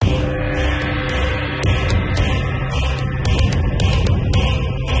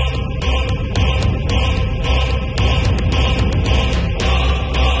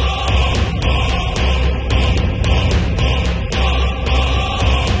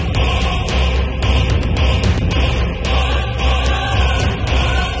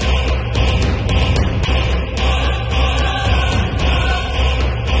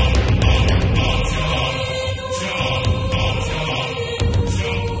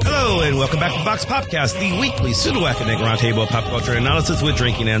and welcome back to Vox Popcast, the weekly pseudo-academic roundtable of pop culture analysis with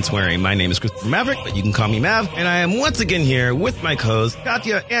drinking and swearing. My name is Christopher Maverick, but you can call me Mav, and I am once again here with my co-hosts,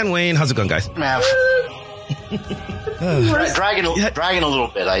 Katya and Wayne. How's it going, guys? Mav. Dragging a little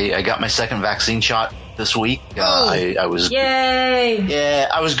bit. I got my second vaccine shot this week. I was yay. Yeah,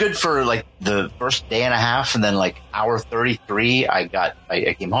 I was good for like the first day and a half, and then like hour 33,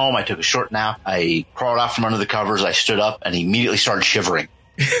 I came home. I took a short nap. I crawled out from under the covers. I stood up and immediately started shivering,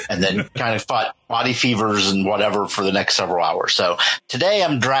 and then kind of fought body fevers and whatever for the next several hours. So today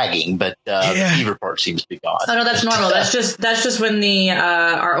I'm dragging, but the fever part seems to be gone. Oh no, that's normal. That's just when the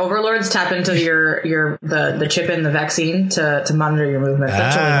our overlords tap into the chip in the vaccine to monitor your movements.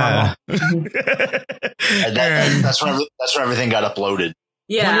 That's totally normal. That's when everything got uploaded.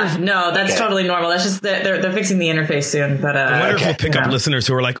 Yeah, no, that's totally normal. That's just they're fixing the interface soon. But I wonder if we'll pick up listeners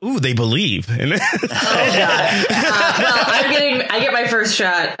who are like, "Ooh, they believe." Oh god. Well, I get my first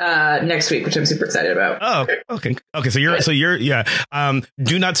shot next week, which I'm super excited about. Oh, okay. So you're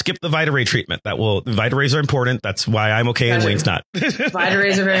do not skip the Vita-Ray treatment. Vita-Rays are important. That's why I'm okay and Wayne's not.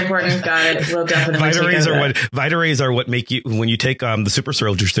 Vita-Rays are very important. Got it. We'll definitely. Vita-Rays are what make you, when you take the super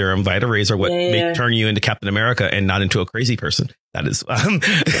soldier serum. Vita-Rays are what turn you into Captain America and not into a crazy person. That is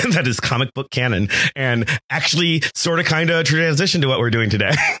that is comic book canon, and actually sort of kind of transition to what we're doing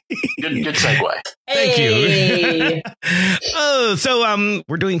today. Good segue. Thank you. So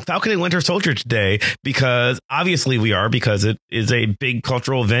we're doing Falcon and Winter Soldier today because it is a big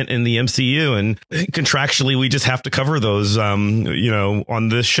cultural event in the MCU, and contractually we just have to cover those on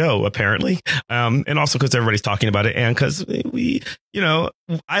this show apparently, and also because everybody's talking about it, and because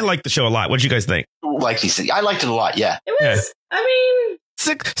I like the show a lot. What did you guys think? Like you said, I liked it a lot. Yeah, it was. Yeah. I mean,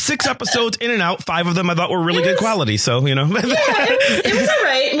 six episodes in and out. 5 of them I thought were really good quality. So yeah, it was all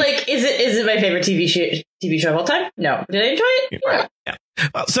right. Like, is it my favorite TV show of all time? No. Did I enjoy it? Yeah.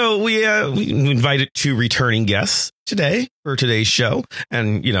 Well, so we invited 2 returning guests today for today's show,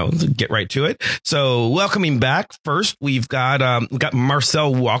 and get right to it. So welcoming back first, we've got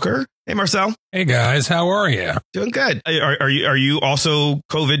Marcel Walker. Hey, Marcel. Hey guys, how are you? Doing good. Are you also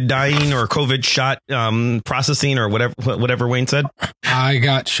COVID dying or COVID shot processing or whatever Wayne said? I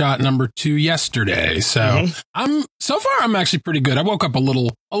got shot number 2 yesterday, so I'm actually pretty good. I woke up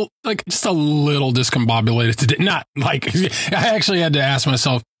just a little discombobulated today. Not like I actually had to ask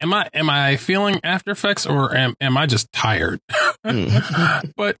myself, am I feeling after effects or am I just tired?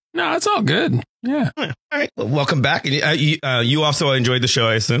 But no, it's all good. Yeah. All right. Well, welcome back. You also enjoyed the show,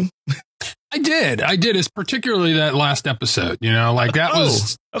 I assume. I did. It's particularly that last episode, that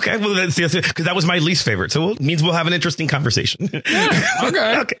was. Okay. Well, that's because that was my least favorite. So it means we'll have an interesting conversation. Yeah,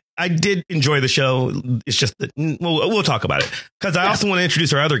 okay. I did enjoy the show. It's just that we'll talk about it because I also want to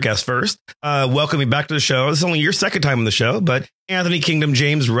introduce our other guest first. Welcome back to the show. This is only your second time on the show, but Anthony Kingdom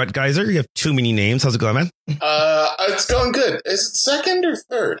James Rutgeiser. You have too many names. How's it going, man? It's going good. Is it second or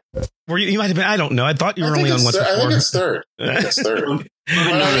third? You might have been. I don't know. I thought you were only on once before. I think it's third.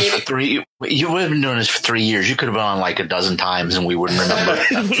 You would have been doing this for 3 years. You could have been on like a dozen times and we wouldn't remember.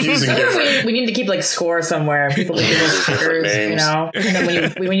 We need to keep like score somewhere. People give us stickers, And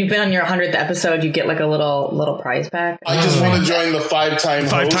then when you've been on your 100th episode, you get like a little prize pack. I just want to join the five-time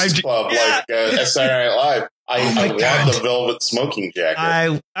host club, like Saturday Night Live. I want the velvet smoking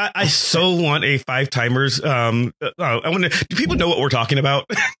jacket. I so want a 5-timers. I wonder, do people know what we're talking about?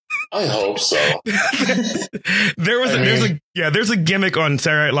 I hope so. There's a gimmick on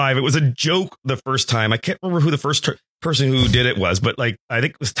Saturday Night Live. It was a joke the first time. I can't remember who the first person who did it was, but like I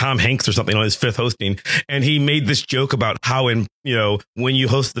think it was Tom Hanks or something on his 5th hosting, and he made this joke about how when you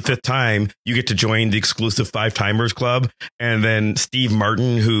host the 5th time you get to join the exclusive 5-timers club, and then Steve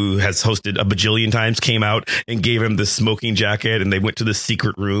Martin, who has hosted a bajillion times, came out and gave him this smoking jacket, and they went to this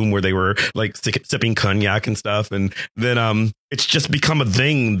secret room where they were like sipping cognac and stuff, and then it's just become a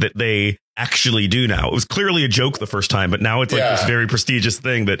thing that they actually do now. It was clearly a joke the first time, but now it's like this very prestigious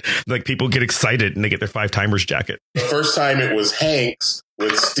thing that like people get excited and they get their 5-timers jacket. The first time it was Hanks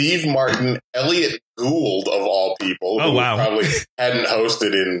with Steve Martin, Elliot Gould of all people, who probably hadn't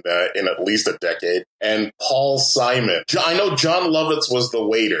hosted in at least a decade, and Paul Simon. I know John Lovitz was the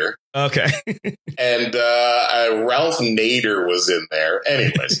waiter. Okay. And Ralph Nader was in there.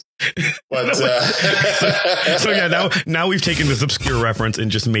 Anyways. But so now we've taken this obscure reference and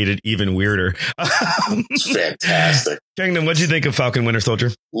just made it even weirder. It's fantastic. Kingdom, what'd you think of Falcon Winter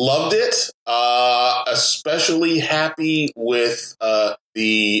Soldier? Loved it. Especially happy with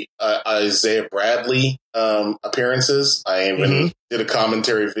the Isaiah Bradley appearances. I even did a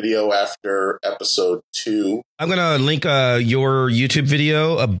commentary video after episode 2. I'm going to link your YouTube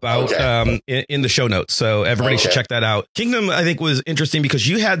video about in the show notes. So everybody should check that out. Kingdom, I think, was interesting because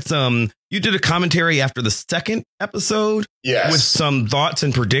you did a commentary after the second episode with some thoughts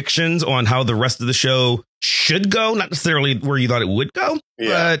and predictions on how the rest of the show should go, not necessarily where you thought it would go.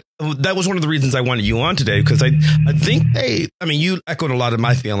 But that was one of the reasons I wanted you on today, because I think you echoed a lot of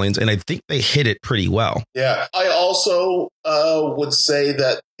my feelings, and I think they hit it pretty well. Yeah. I also would say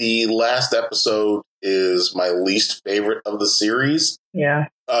that the last episode is my least favorite of the series. Yeah.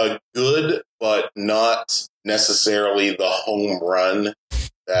 Good, but not necessarily the home run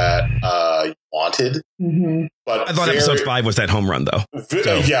that you wanted. Mm-hmm. But I thought episode 5 was that home run, though.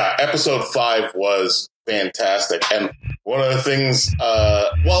 Yeah, episode 5 was fantastic. And one of the things,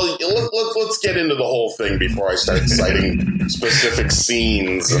 let's get into the whole thing before I start citing specific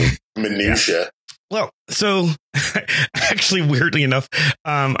scenes and minutia. Well, so actually, weirdly enough,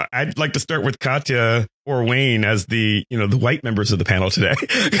 I'd like to start with Katya or Wayne as the white members of the panel today.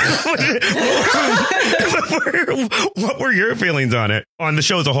 What were your feelings on it, on the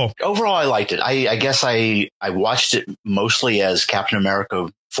show as a whole? Overall, I liked it. I guess I watched it mostly as Captain America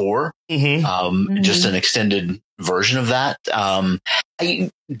 4, just an extended version of that.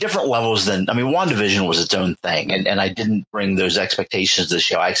 Different levels than, WandaVision was its own thing, and I didn't bring those expectations to the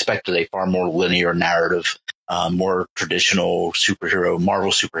show. I expected a far more linear narrative, more traditional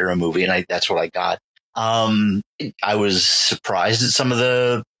Marvel superhero movie, and that's what I got. I was surprised at some of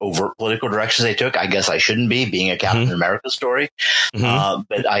the overt political directions they took. I guess I shouldn't be, being a Captain America story.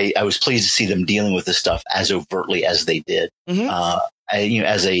 But I was pleased to see them dealing with this stuff as overtly as they did.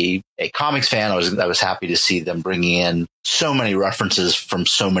 As a comics fan, I was happy to see them bringing in so many references from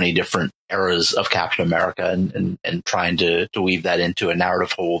so many different eras of Captain America and trying to weave that into a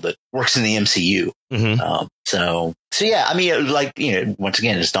narrative whole that works in the MCU. So yeah, once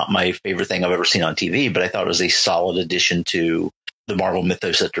again, it's not my favorite thing I've ever seen on TV, but I thought it was a solid addition to the Marvel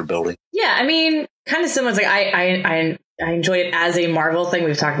mythos that they're building. Yeah, kind of similar. It's like I enjoy it as a Marvel thing.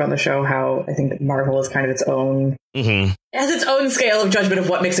 We've talked about on the show how I think that Marvel is kind of its own, it has its own scale of judgment of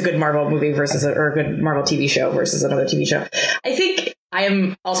what makes a good Marvel movie versus a good Marvel TV show versus another TV show. I think I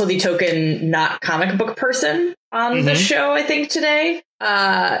am also the token not comic book person on the show, I think, today.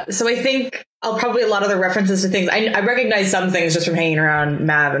 So I think I'll probably a lot of the references to things. I recognize some things just from hanging around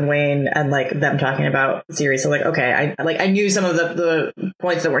Mav and Wayne and like them talking about the series. So like, okay, I knew some of the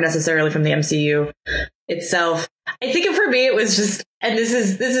points that weren't necessarily from the MCU itself. I think for me it was just, and this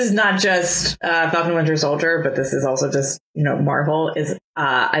is not just Falcon Winter Soldier, but this is also just Marvel. Is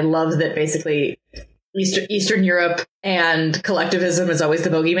I love that basically Eastern Europe and collectivism is always the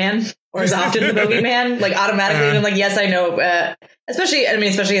bogeyman, or is often the bogeyman, like automatically. And I'm like, yes, I know. Especially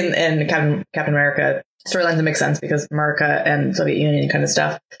in Captain America storylines that make sense because America and Soviet Union kind of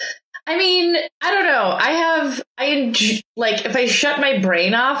stuff. I don't know. If I shut my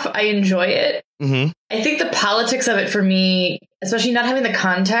brain off, I enjoy it. I think the politics of it for me, especially not having the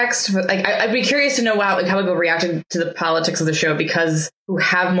context, like I'd be curious to know how people reacted to the politics of the show because who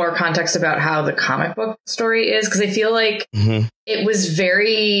have more context about how the comic book story is. Because I feel like it was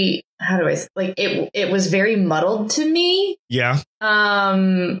very, it was very muddled to me. Yeah.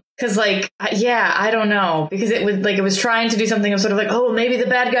 Because I don't know, because it was trying to do something of sort of like, oh, maybe the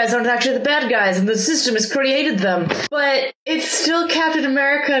bad guys aren't actually the bad guys and the system has created them, but it's still Captain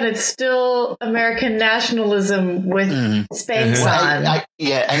America and it's still American nationalism with Spanx on.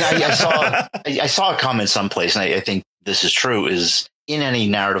 I saw a comment someplace, and I think this is true, is in any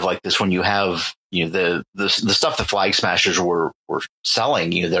narrative like this, when you have the stuff the Flag Smashers were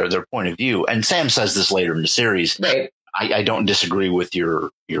selling, their point of view, and Sam says this later in the series, right? I don't disagree with your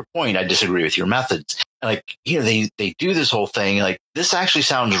point. I disagree with your methods. Like, they do this whole thing. Like, this actually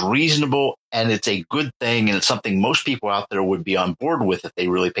sounds reasonable and it's a good thing. And it's something most people out there would be on board with if they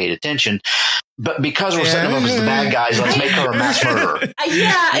really paid attention. But because we're setting them up as the bad guys, let's make her a mass murderer.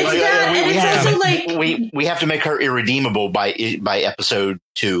 It's also like we have to make her irredeemable by episode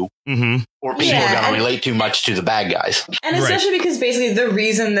 2, or people are going to relate too much to the bad guys. And especially because basically the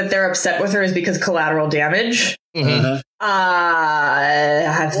reason that they're upset with her is because collateral damage. Have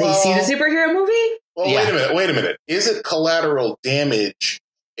they seen a superhero movie? Well, wait a minute. Is it collateral damage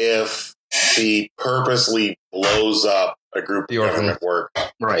if she purposely blows up a group of government work?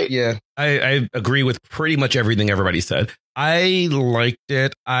 Right. Yeah. I agree with pretty much everything everybody said. I liked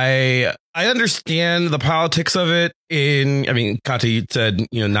it. I understand the politics of it. Kati said,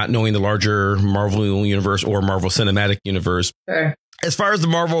 not knowing the larger Marvel universe or Marvel Cinematic Universe. Sure. As far as the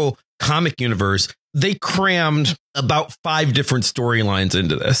Marvel comic universe, they crammed about 5 different storylines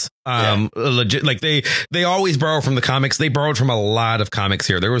into this. Legit, like they always borrow from the comics. They borrowed from a lot of comics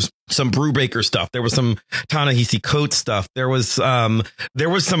here. There was some Brubaker stuff. There was some Ta-Nehisi Coates stuff. There was some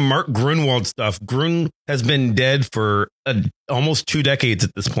Mark Grunwald stuff. Grun has been dead for almost 2 decades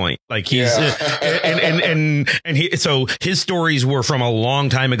at this point. Like he's and so his stories were from a long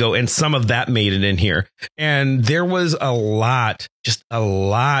time ago, and some of that made it in here. And there was just a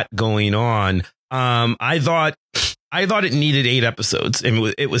lot going on. I thought it needed 8 episodes,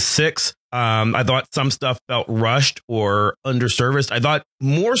 and it was 6. I thought some stuff felt rushed or underserviced. I thought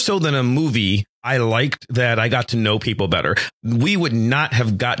more so than a movie, I liked that I got to know people better. We would not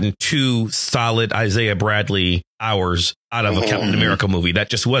have gotten 2 solid Isaiah Bradley hours out of a Captain America movie. That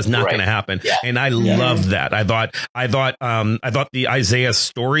just was not going to happen. Yeah. And I loved that. I thought the Isaiah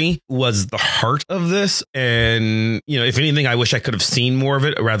story was the heart of this. And, if anything, I wish I could have seen more of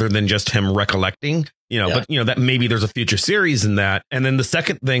it rather than just him recollecting. But that maybe there's a future series in that. And then the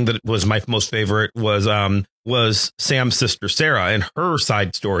second thing that was my most favorite was Sam's sister Sarah and her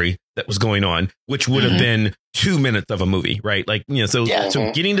side story that was going on, which would have been 2 minutes of a movie, right? Like, so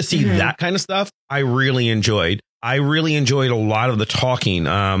getting to see that kind of stuff, I really enjoyed. I really enjoyed a lot of the talking.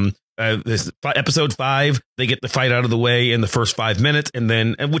 This episode 5, they get the fight out of the way in the first 5 minutes,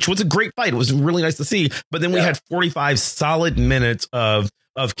 which was a great fight. It was really nice to see. But then we had 45 solid minutes of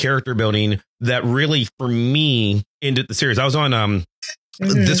character building that really, for me, ended the series. I was on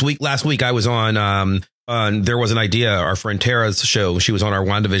last week I was on There Was an Idea, our friend Tara's show. She was on our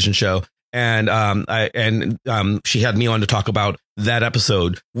WandaVision show. And she had me on to talk about that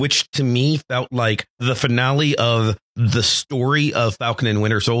episode, which to me felt like the finale of the story of Falcon and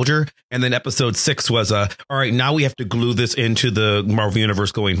Winter Soldier. And then episode 6 was all right, now we have to glue this into the Marvel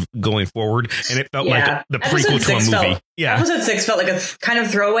universe going forward. And it felt like the prequel to a movie. Episode 6 felt like a kind of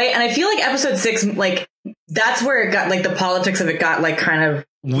throwaway. And I feel like episode 6, like that's where it got, like the politics of it got like kind of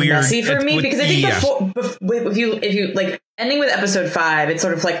weird, messy for me, because I think if you like ending with episode 5, it's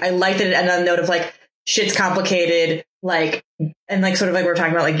sort of like I liked it and on a note of like shit's complicated, like, and like sort of like we're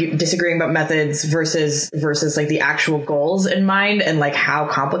talking about like disagreeing about methods versus like the actual goals in mind and like how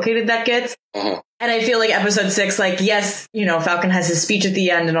complicated that gets. And I feel like episode 6, like, yes, Falcon has his speech at the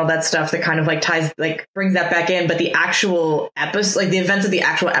end and all that stuff that kind of like ties, like brings that back in. But the actual episode, like the events of the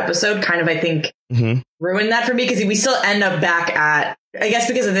actual episode kind of, I think, ruined that for me, because we still end up back at, I guess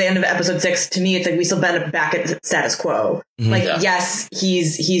because of the end of episode 6, to me, it's like we still end up back at status quo. Like, yes,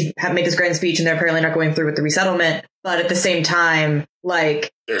 he's made this grand speech and they're apparently not going through with the resettlement. But at the same time,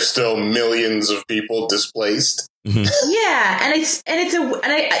 like, there's still millions of people displaced. Yeah, and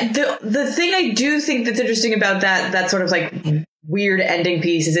the thing I do think that's interesting about that sort of like weird ending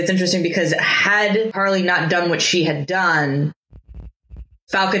piece is it's interesting because had Harley not done what she had done,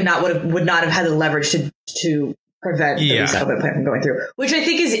 Falcon would not have had the leverage to prevent the resettlement plan from going through, which I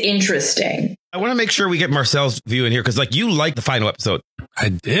think is interesting. I want to make sure we get Marcel's view in here, because like you liked the final episode. I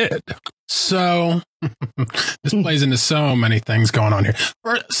did. So this plays into so many things going on here.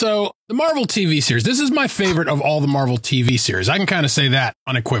 So the Marvel TV series, this is my favorite of all the Marvel TV series. I can kind of say that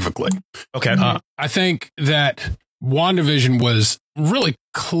unequivocally. Okay. I think that WandaVision was really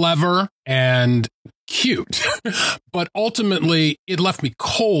clever and cute, but ultimately it left me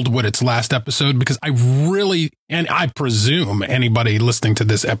cold with its last episode, because I really, and I presume anybody listening to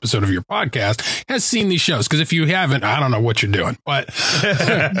this episode of your podcast has seen these shows, because if you haven't, I don't know what you're doing, but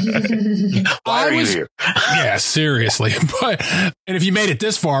why are you here? Yeah, seriously. But and if you made it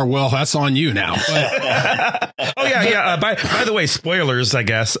this far, well, that's on you now. But, by the way, spoilers, I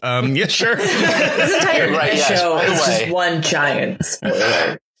guess. Yeah, sure. This entire show is just one giant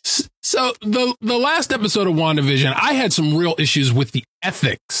spoiler. So the last episode of WandaVision, I had some real issues with the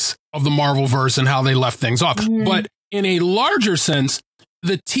ethics of the Marvelverse and how they left things off. But in a larger sense,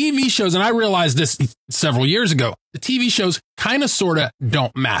 the TV shows, and I realized this several years ago, the TV shows kind of sort of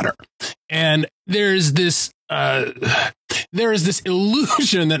don't matter. And there's this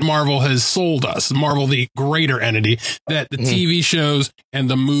illusion that Marvel has sold us, Marvel, the greater entity, that the TV shows and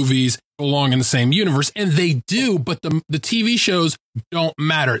the movies belong in the same universe, and they do, but the TV shows don't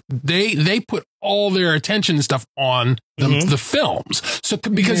matter. They put all their attention and stuff on the films. So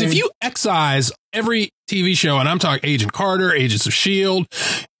because if you excise every TV show, and I'm talking Agent Carter, Agents of S.H.I.E.L.D.,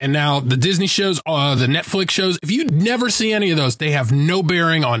 and now the Disney shows, the Netflix shows, if you never see any of those, they have no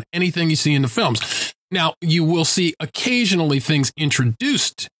bearing on anything you see in the films. Now, you will see occasionally things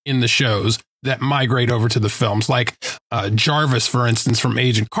introduced in the shows that migrate over to the films, like Jarvis, for instance, from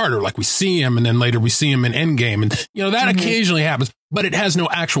Agent Carter. Like we see him, and then later we see him in Endgame, and that occasionally happens, but it has no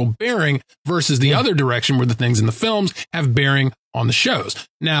actual bearing. Versus the other direction, where the things in the films have bearing on the shows.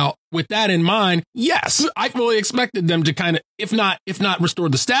 Now, with that in mind, yes, I fully expected them to kind of, if not restore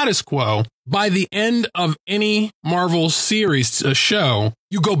the status quo, by the end of any Marvel series show,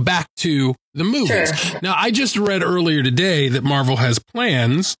 you go back to the movies. Sure. Now, I just read earlier today that Marvel has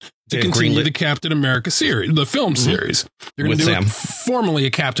plans to continue the Captain America series, the film series. They're going to do formally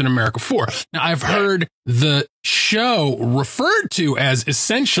a Captain America 4. Now, I've heard the show referred to as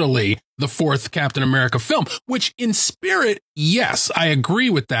essentially the 4th Captain America film, which in spirit, yes, I agree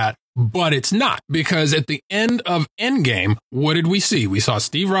with that. But it's not, because at the end of Endgame, what did we see? We saw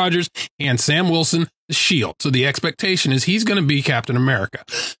Steve Rogers and Sam Wilson, the Shield. So the expectation is he's going to be Captain America.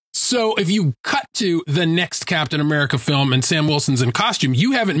 So if you cut to the next Captain America film and Sam Wilson's in costume,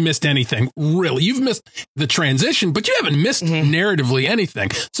 you haven't missed anything, really. You've missed the transition, but you haven't missed narratively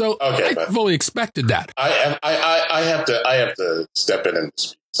anything. So I fully expected that. I have to step in and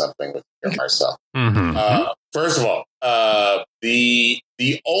speak something with you myself. First of all, the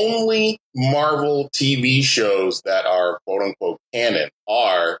only Marvel TV shows that are quote unquote canon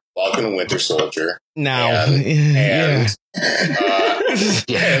are Falcon and Winter Soldier. Now, being the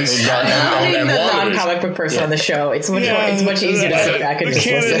non-comic book person on the show, it's much easier to sit back and just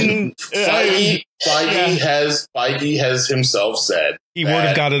listen. Feige has himself said he would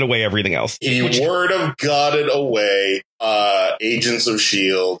have got it away. Everything else, he would have got it away. Agents of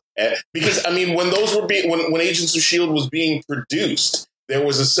S.H.I.E.L.D. Because I mean, when Agents of S.H.I.E.L.D. was being produced, there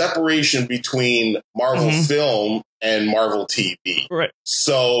was a separation between Marvel Film and Marvel TV. Right.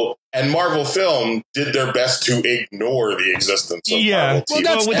 So, and Marvel Film did their best to ignore the existence of Marvel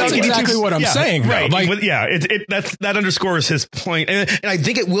TV. Well, that's exactly what I'm saying. Right. That underscores his point. And I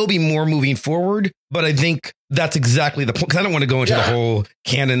think it will be more moving forward, but I think that's exactly the point. Because I don't want to go into the whole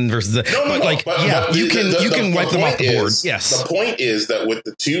canon versus you can wipe them off the board. Yes. The point is that with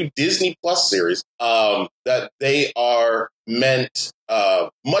the 2 Disney Plus series, that they are meant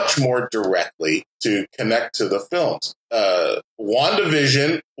much more directly to connect to the films.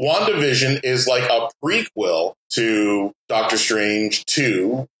 WandaVision is like a prequel to Doctor Strange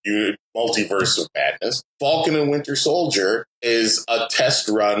 2, Multiverse of Madness. Falcon and Winter Soldier is a test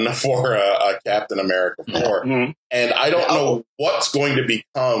run for a Captain America 4. And I don't know what's going to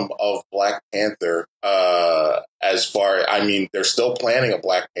become of Black Panther they're still planning a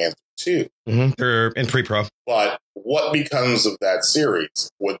Black Panther 2. They're in pre-pro. But what becomes of that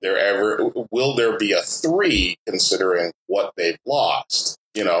series? Will there be a 3 considering what they've lost?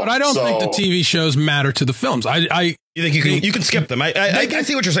 But I don't think the TV shows matter to the films. You think you can skip them? I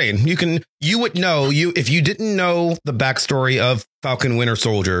see what you're saying. You would know if you didn't know the backstory of Falcon Winter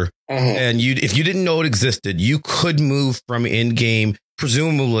Soldier, and if you didn't know it existed, you could move from Endgame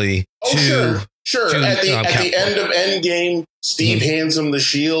presumably to. Sure. At the end of Endgame, Steve hands him the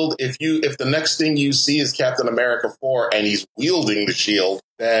shield. If the next thing you see is Captain America 4 and he's wielding the shield,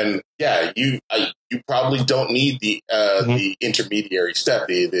 then you probably don't need the intermediary step.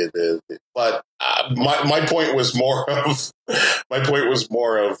 But my point was more of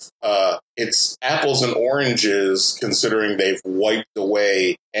it's apples and oranges, considering they've wiped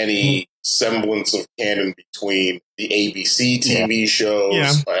away any semblance of canon between the ABC TV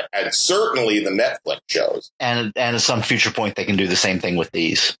shows and certainly the Netflix shows. And at some future point, they can do the same thing with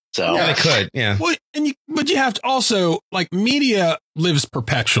these. So they could, yeah. Well, but you have to also, media lives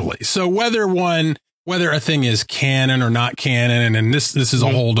perpetually. So whether a thing is canon or not canon, and this is a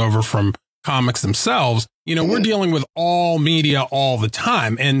holdover from comics themselves, we're dealing with all media all the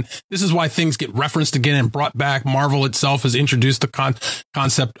time. And this is why things get referenced again and brought back. Marvel itself has introduced the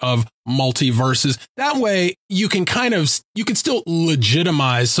concept of multiverses. That way you can still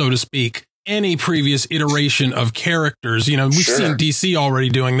legitimize, so to speak, any previous iteration of characters. We've seen DC already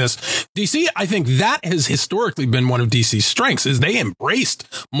doing this. DC, I think that has historically been one of DC's strengths, is they embraced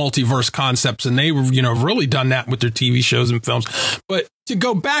multiverse concepts, and they really done that with their TV shows and films. But to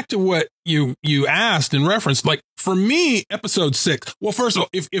go back to what you asked and referenced, for me, episode 6, well, first of all,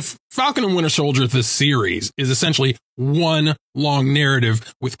 if Falcon and Winter Soldier, the series, is essentially one long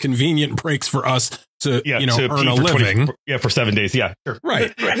narrative with convenient breaks for us to earn a living. For 7 days. Yeah. Sure.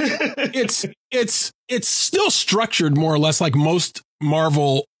 Right. It's still structured more or less like most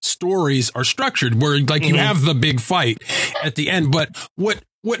Marvel stories are structured, where you have the big fight at the end. But what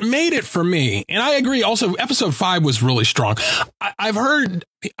made it for me, and I agree also, episode 5 was really strong. I've read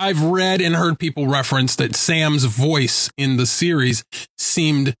and heard people reference that Sam's voice in the series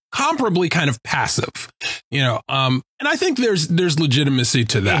seemed comparably kind of passive, and I think there's legitimacy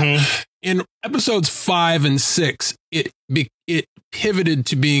to that. In episodes 5 and 6, it pivoted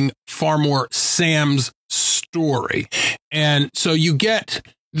to being far more Sam's story. And so you get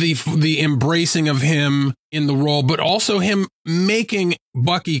the embracing of him in the role, but also him making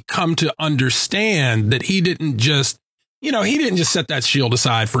Bucky come to understand that he didn't just set that shield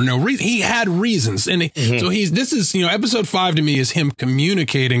aside for no reason. He had reasons. And so this is, episode 5 to me is him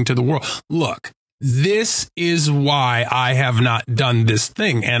communicating to the world. Look, this is why I have not done this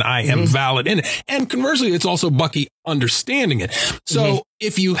thing, and I am valid in it. And conversely, it's also Bucky understanding it. So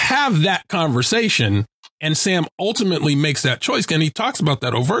if you have that conversation and Sam ultimately makes that choice, and he talks about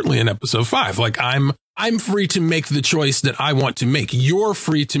that overtly in episode 5, like I'm free to make the choice that I want to make. You're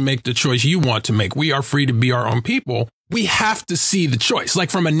free to make the choice you want to make. We are free to be our own people. We have to see the choice. Like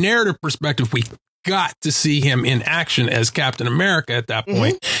from a narrative perspective, we got to see him in action as Captain America at that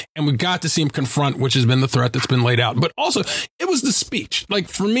point. And we got to see him confront, which has been the threat that's been laid out. But also it was the speech. Like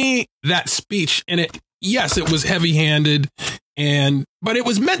for me, that speech, and it was heavy handed but it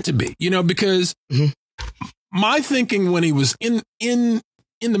was meant to be, because my thinking when he was in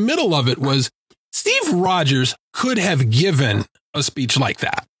the middle of it was Steve Rogers could have given a speech like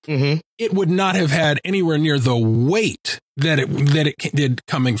that. It would not have had anywhere near the weight that it did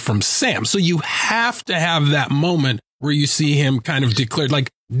coming from Sam. So you have to have that moment where you see him kind of declared, like,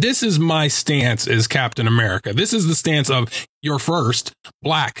 this is my stance as Captain America. This is the stance of your first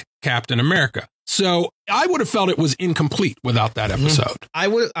Black Captain America. So I would have felt it was incomplete without that episode. I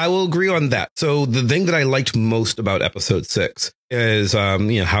will agree on that. So the thing that I liked most about episode 6 is,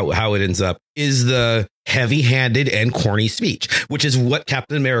 how it ends up is the heavy-handed and corny speech, which is what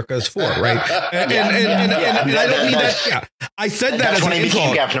Captain America is for, right? And I don't mean that. Yeah, I said that as an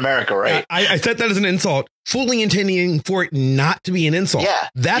insult. Captain America, right? I said that as an insult, fully intending for it not to be an insult. Yeah,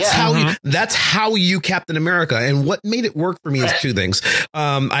 that's how you Captain America. And what made it work for me is two things.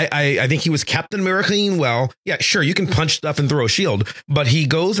 I think he was Captain America-ing well. Yeah, sure, you can punch stuff and throw a shield, but he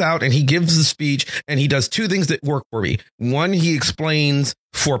goes out and he gives the speech and he does two things that work for me. One, he explains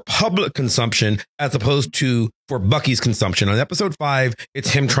for public consumption as opposed to for Bucky's consumption. On episode 5,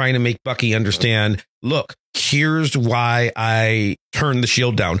 it's him trying to make Bucky understand, look, here's why I turned the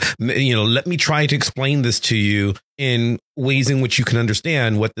shield down. Let me try to explain this to you in ways in which you can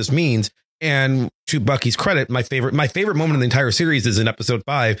understand what this means. And to Bucky's credit, my favorite moment in the entire series is in episode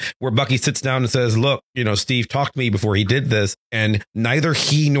 5, where Bucky sits down and says, look, Steve talked to me before he did this, and neither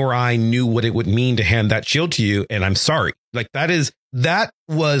he nor I knew what it would mean to hand that shield to you. And I'm sorry. Like that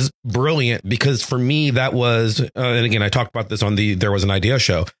was brilliant, because for me, that was, and again, I talked about this on There Was an Idea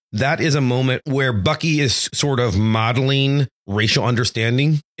show. That is a moment where Bucky is sort of modeling racial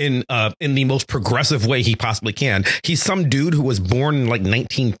understanding in the most progressive way he possibly can. He's some dude who was born in like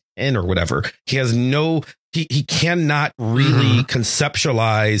 1910 or whatever. He has he cannot really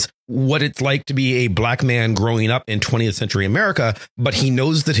conceptualize what it's like to be a Black man growing up in 20th century America, but he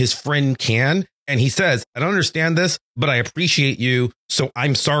knows that his friend can. And he says, I don't understand this, but I appreciate you. So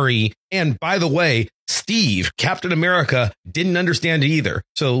I'm sorry. And by the way, Steve, Captain America, didn't understand it either.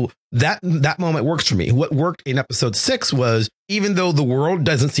 So that moment works for me. What worked in episode 6 was, even though the world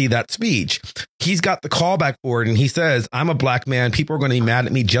doesn't see that speech, he's got the callback for it. And he says, I'm a Black man. People are going to be mad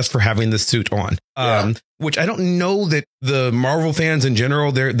at me just for having this suit on. Which I don't know that the Marvel fans in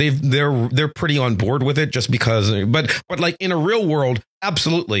general, they're pretty on board with it, just because, but like in a real world,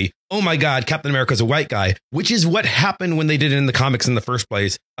 absolutely. Oh my God, Captain America's a white guy, which is what happened when they did it in the comics in the first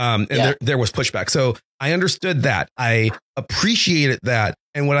place. There was pushback. So I understood that. I appreciated that.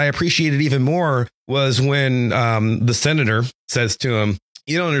 And what I appreciated even more was when the senator says to him,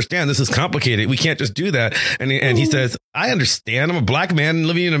 you don't understand. This is complicated. We can't just do that. And he says, I understand. I'm a Black man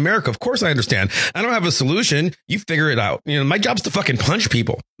living in America. Of course I understand. I don't have a solution. You figure it out. My job's to fucking punch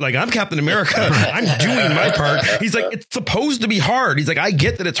people. Like, I'm Captain America. I'm doing my part. He's like, it's supposed to be hard. He's like, I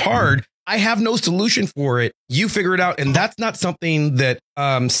get that it's hard. I have no solution for it. You figure it out. And that's not something that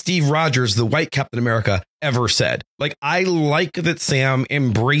Steve Rogers, the white Captain America, ever said. Like, I like that Sam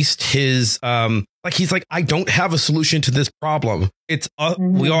embraced his he's like, I don't have a solution to this problem. It's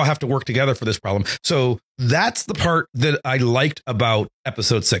we all have to work together for this problem. So that's the part that I liked about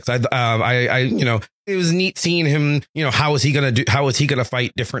episode 6. It was neat seeing him, how is he going to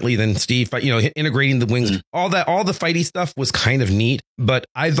fight differently than Steve, integrating the wings, all the fighty stuff was kind of neat. But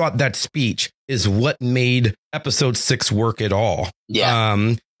I thought that speech is what made episode 6 work at all.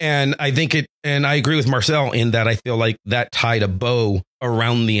 Yeah. And I think and I agree with Marcel in that I feel like that tied a bow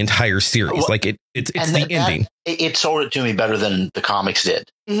around the entire series. Well, like it's the ending. It sold it to me better than the comics did.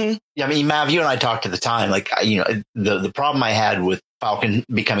 I mean, Mav, you and I talked at the time, like, the problem I had with Falcon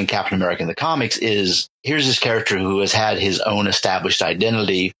becoming Captain America in the comics is here's this character who has had his own established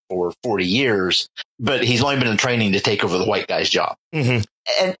identity for 40 years, but he's only been in training to take over the white guy's job. Mm-hmm.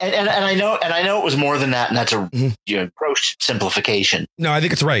 And I know it was more than that, and that's a gross simplification. No, I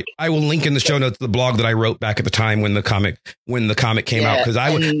think it's right. I will link in the show notes the blog that I wrote back at the time when the comic came out, because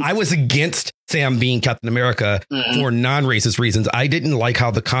I was against Sam being Captain America for non-racist reasons. I didn't like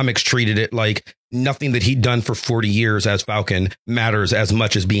how the comics treated it like nothing that he'd done for 40 years as Falcon matters as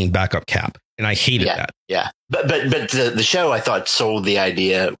much as being backup Cap. And I hated that. Yeah. But the show, I thought, sold the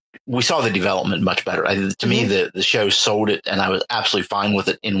idea. We saw the development much better. To me, the show sold it, and I was absolutely fine with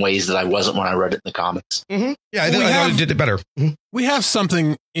it in ways that I wasn't when I read it in the comics. Mm-hmm. Yeah, I thought it did it better. Mm-hmm. We have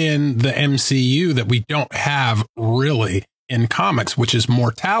something in the MCU that we don't have really in comics, which is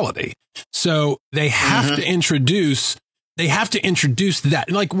mortality. So they have to introduce that,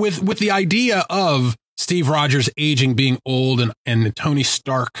 like with the idea of Steve Rogers aging, being old, and Tony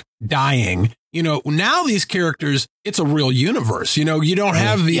Stark dying. Now these characters, it's a real universe. You don't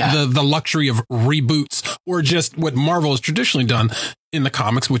have the luxury of reboots or just what Marvel has traditionally done in the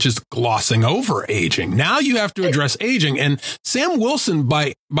comics, which is glossing over aging. Now you have to address aging. And Sam Wilson,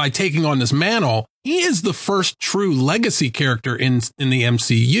 by taking on this mantle, he is the first true legacy character in the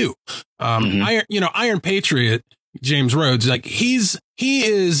MCU. Iron Patriot, James Rhodes, like he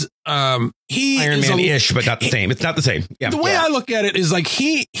is Iron Man-ish, but not the same. It's not the same. Yeah. The way I look at it is like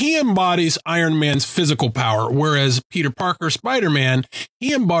he embodies Iron Man's physical power, whereas Peter Parker, Spider-Man,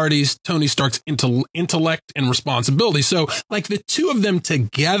 he embodies Tony Stark's intellect and responsibility. So like the two of them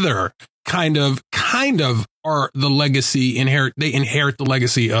together kind of are the legacy they inherit the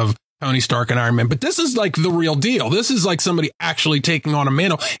legacy of Tony Stark and Iron Man. But this is like the real deal. This is like somebody actually taking on a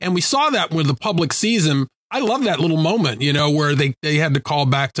mantle. And we saw that with the public season. I love that little moment, where they had to call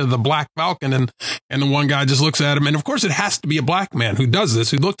back to the Black Falcon and the one guy just looks at him. And of course it has to be a black man who does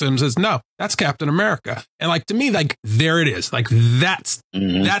this, who looks at him and says, no, that's Captain America. And like, to me, like, there it is. Like that's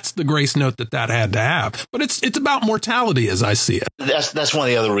the grace note that had to have. But it's about mortality as I see it. That's one of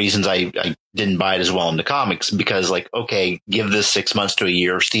the other reasons I didn't buy it as well in the comics, because like, okay, give this 6 months to a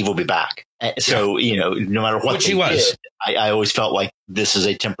year, Steve will be back. So, no matter what he was, I always felt like this is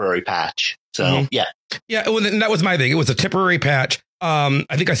a temporary patch. So, yeah. Well, and that was my thing. It was a temporary patch. I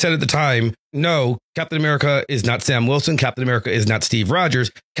think I said at the time, no, Captain America is not Sam Wilson. Captain America is not Steve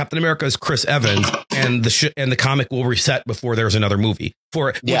Rogers. Captain America is Chris Evans, and the comic will reset before there's another movie for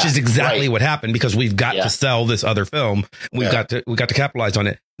it, which is exactly what happened, because we've got to sell this other film. We've got to capitalize on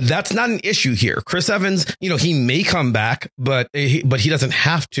it. That's not an issue here. Chris Evans, he may come back, but he doesn't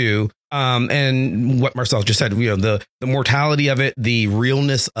have to. And what Marcel just said, the mortality of it, the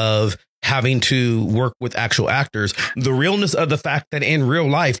realness of having to work with actual actors, the realness of the fact that in real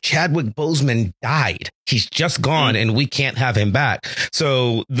life, Chadwick Boseman died. He's just gone and we can't have him back.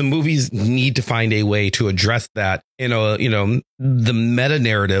 So the movies need to find a way to address that the meta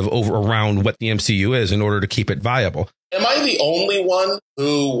narrative around what the MCU is in order to keep it viable. Am I the only one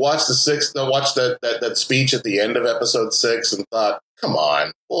who watched that speech at the end of episode 6 and thought, come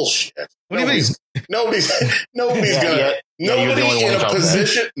on, bullshit? What do you mean? Nobody's gonna. Nobody in a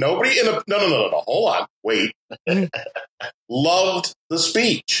position. Nobody in a. No. Hold on. Wait. Loved the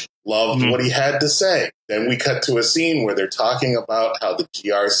speech. Loved what he had to say. Then we cut to a scene where they're talking about how the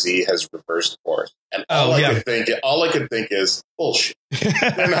GRC has reversed course, and all I could think is bullshit.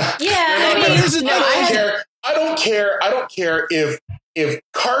 I don't care if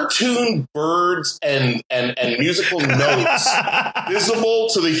cartoon birds and musical notes visible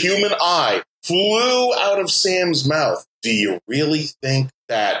to the human eye flew out of Sam's mouth. Do you really think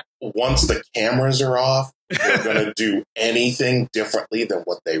that once the cameras are off, they're going to do anything differently than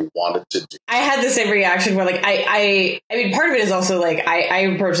what they wanted to do? I had the same reaction where, like, I mean, part of it is also, like, I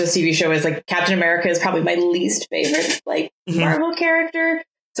approach this TV show as, like, Captain America is probably my least favorite, like, Marvel character.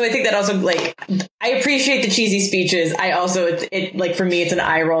 So I think that also, like, I appreciate the cheesy speeches. I also, it like, for me, it's an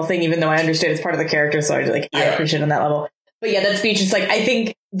eye roll thing, even though I understand it's part of the character. So I appreciate it on that level. But yeah, that speech is like, I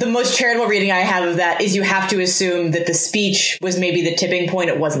think the most charitable reading I have of that is you have to assume that the speech was maybe the tipping point.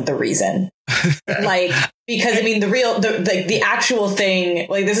 It wasn't the reason. Like, because I mean, the actual thing,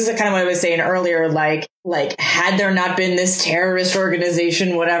 like, this is kind of what I was saying earlier, like, had there not been this terrorist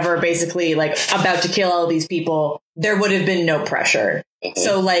organization, whatever, basically like about to kill all these people, there would have been no pressure.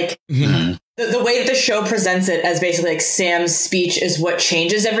 So like the way that the show presents it as basically like Sam's speech is what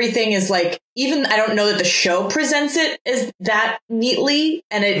changes everything is like, even I don't know that the show presents it as that neatly.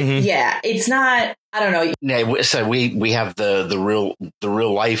 And it's not, I don't know. Yeah, so we have the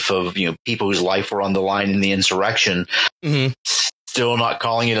real life of, people whose life were on the line in the insurrection. Still not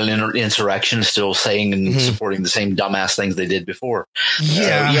calling it an insurrection, still saying and supporting the same dumbass things they did before.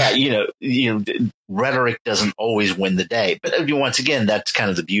 Rhetoric doesn't always win the day. But once again, that's kind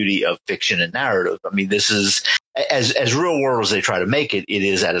of the beauty of fiction and narrative. I mean, this is as real world as they try to make it. It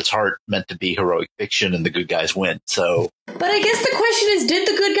is at its heart meant to be heroic fiction, and the good guys win. So, but I guess the question is, did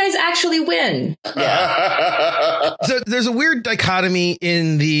the good guys actually win? Yeah. So there's a weird dichotomy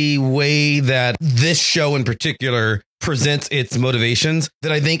in the way that this show in particular presents its motivations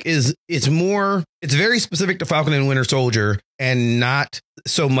that I think it's very specific to Falcon and Winter Soldier and not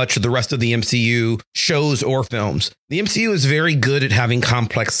so much the rest of the MCU shows or films. The MCU is very good at having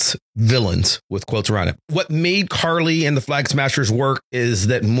complex villains with quotes around it. What made Carly and the Flag Smashers work is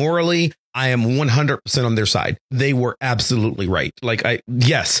that morally, I am 100% on their side. They were absolutely right.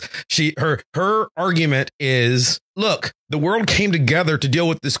 Her argument is, look, the world came together to deal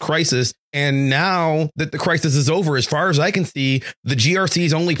with this crisis. And now that the crisis is over, as far as I can see, the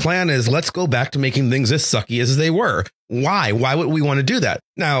GRC's only plan is let's go back to making things as sucky as they were. Why? Why would we want to do that?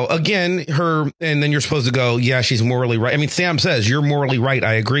 Now, again, and then you're supposed to go, yeah, she's morally right. I mean, Sam says you're morally right.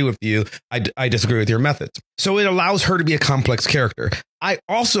 I agree with you. I disagree with your methods. So it allows her to be a complex character. I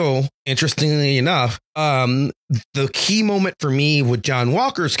also, interestingly enough, the key moment for me with John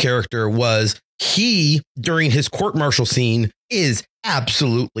Walker's character was he, during his court-martial scene, is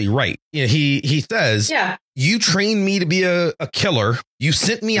absolutely right. You know, he says, you trained me to be a killer. You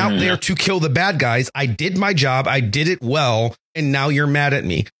sent me out there to kill the bad guys. I did my job. I did it well. And now you're mad at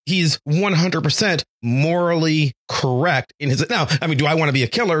me. He's 100% morally correct in his. Now, I mean, do I want to be a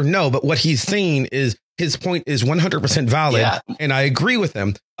killer? No. But what he's saying is his point is 100% valid. Yeah. And I agree with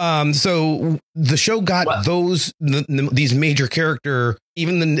him. So the show got these major character,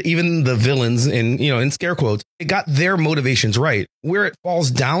 even the villains in scare quotes, it got their motivations right. Where it falls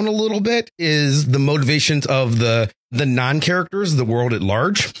down a little bit is the motivations of the non-characters, the world at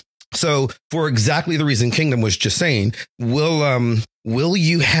large. So for exactly the reason Kingdom was just saying, will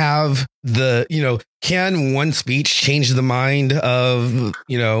you have can one speech change the mind of,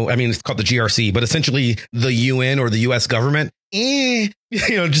 I mean, it's called the GRC, but essentially the UN or the US government?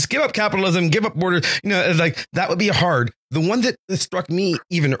 Just give up capitalism, give up borders, like that would be hard. The one that struck me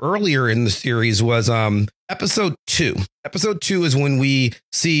even earlier in the series was episode 2. Episode 2 is when we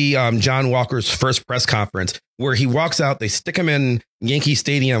see John Walker's first press conference where he walks out. They stick him in Yankee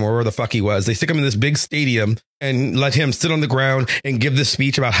Stadium or where the fuck he was. They stick him in this big stadium and let him sit on the ground and give this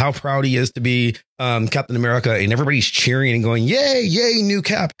speech about how proud he is to be Captain America. And everybody's cheering and going, yay, yay, new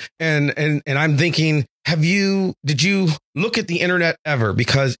Cap. And I'm thinking, did you look at the internet ever?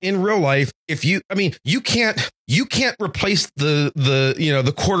 Because in real life, you can't replace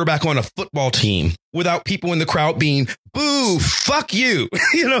the quarterback on a football team without people in the crowd being boo, fuck you.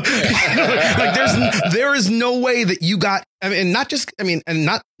 There is no way that you got,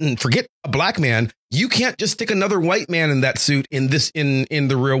 and forget a black man. You can't just stick another white man in that suit in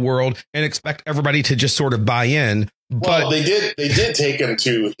the real world and expect everybody to just sort of buy in. Well, they did take him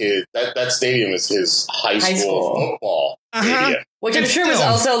to that stadium is his high school football stadium. Which I'm sure was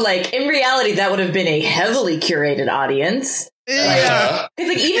also in reality, that would have been a heavily curated audience. Yeah.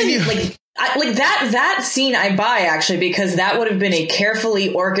 Because that scene I buy actually, because that would have been a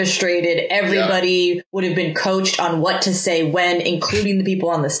carefully orchestrated, everybody would have been coached on what to say when, including the people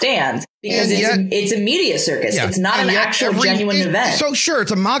on the stands. Because it's a media circus. Yeah. It's not an actual genuine event. So sure, it's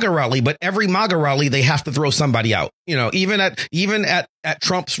a MAGA rally, but every MAGA rally, they have to throw somebody out. Even at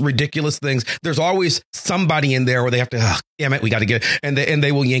Trump's ridiculous things, there's always somebody in there where they have to, damn it, we got to get, and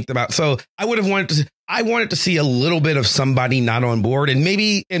they will yank them out. So I wanted to see a little bit of somebody not on board, and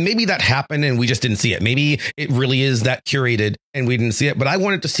maybe that happened and we just didn't see it. Maybe it really is that curated and we didn't see it. But I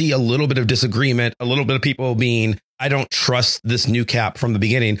wanted to see a little bit of disagreement, a little bit of people being, I don't trust this new Cap from the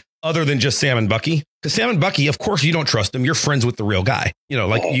beginning, other than just Sam and Bucky. Because Sam and Bucky, of course, you don't trust them. You're friends with the real guy.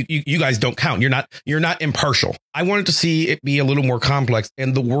 You guys don't count. You're not impartial. I wanted to see it be a little more complex,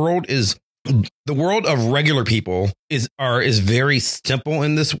 and the world of regular people is very simple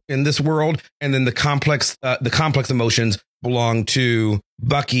in this world, and then the complex emotions belong to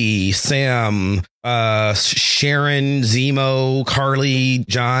Bucky, Sam, Sharon, Zemo, Carly,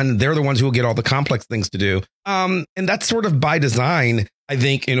 John. They're the ones who will get all the complex things to do. And that's sort of by design, I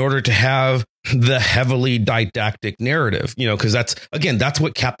think, in order to have the heavily didactic narrative, because that's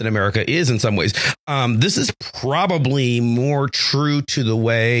what Captain America is in some ways. This is probably more true to the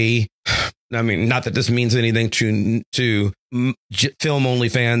way, I mean, not that this means anything to film only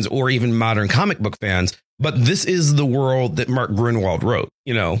fans or even modern comic book fans, but this is the world that Mark Gruenwald wrote,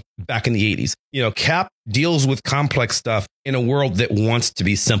 back in the 80s. Cap deals with complex stuff in a world that wants to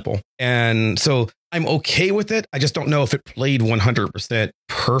be simple. And so I'm okay with it. I just don't know if it played 100%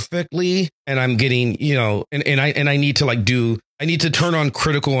 perfectly. And I'm getting, and I need to I need to turn on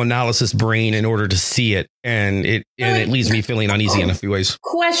critical analysis brain in order to see it. And it leaves me feeling uneasy in a few ways.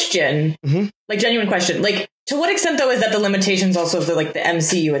 Question, like genuine question, like to what extent though is that the limitations also of the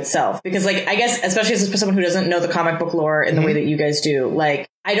MCU itself? Because I guess, especially as someone who doesn't know the comic book lore in the way that you guys do,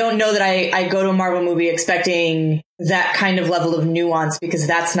 I don't know that I go to a Marvel movie expecting that kind of level of nuance, because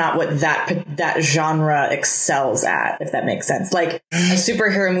that's not what that genre excels at, if that makes sense. Like a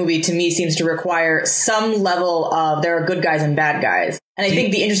superhero movie to me seems to require some level of, there are good guys and bad guys. And I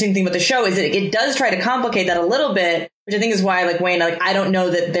think the interesting thing about the show is that it does try to complicate that a little bit, which I think is why, Wayne, I don't know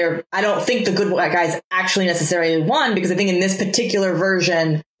that I don't think the good guys actually necessarily won, because I think in this particular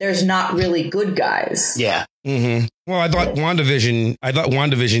version, there's not really good guys. Yeah. Mm-hmm. Well, I thought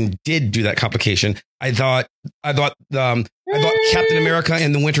WandaVision did do that complication. I thought Captain America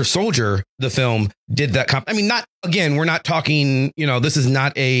and the Winter Soldier, the film, did that. We're not talking, this is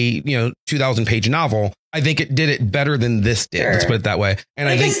not a, 2,000-page novel. I think it did it better than this did. Sure. Let's put it that way. And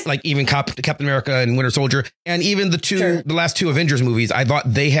I think even Captain America and Winter Soldier, and even the last two Avengers movies, I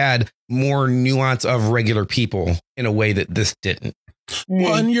thought they had more nuance of regular people in a way that this didn't.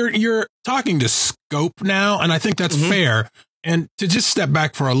 Well, and you're talking to scope now, and I think that's fair. And to just step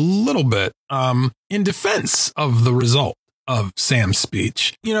back for a little bit, in defense of the result of Sam's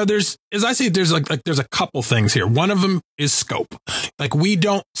speech, there's a couple things here. One of them is scope. We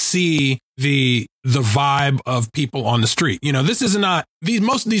don't see the vibe of people on the street. This is not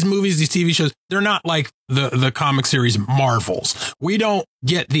most of these movies, these TV shows, they're not like the comic series Marvels. We don't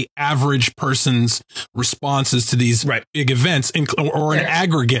get the average person's responses to these big events or an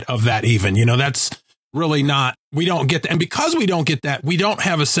aggregate of that even. That's really not, we don't get that. And because we don't get that, we don't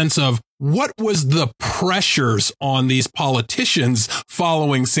have a sense of what was the pressures on these politicians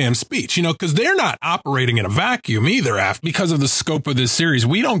following Sam's speech, because they're not operating in a vacuum either. Because of the scope of this series,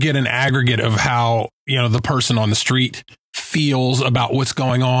 we don't get an aggregate of how, the person on the street feels about what's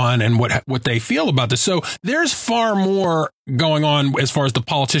going on and what they feel about this. So there's far more going on as far as the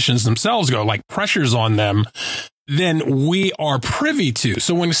politicians themselves go, like pressures on them, than we are privy to.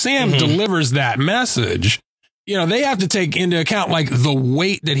 So when Sam delivers that message, they have to take into account the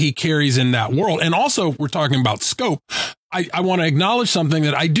weight that he carries in that world. And also we're talking about scope. I want to acknowledge something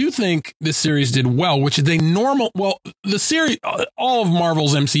that I do think this series did well, which is the series, all of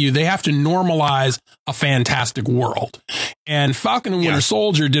Marvel's MCU, they have to normalize a fantastic world. And Falcon and Winter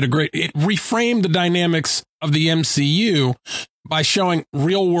Soldier did it reframed the dynamics of the MCU by showing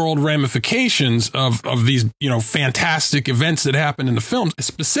real world ramifications of these, fantastic events that happen in the films,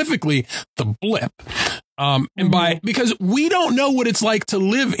 specifically the blip. Because we don't know what it's like to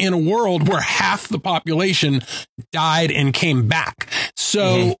live in a world where half the population died and came back.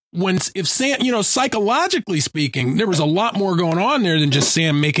 So if Sam, psychologically speaking, there was a lot more going on there than just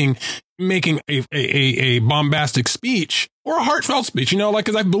Sam making a bombastic speech or a heartfelt speech,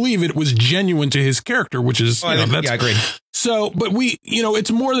 because I believe it was genuine to his character, which is, I agree. So, but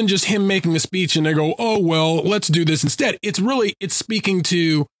it's more than just him making a speech and they go, oh, well, let's do this instead. It's speaking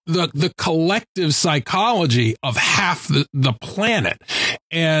to the collective psychology of half the planet.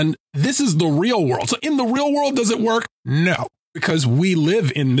 And this is the real world. So in the real world, does it work? No. Because we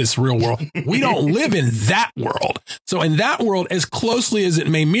live in this real world. We don't live in that world. So in that world, as closely as it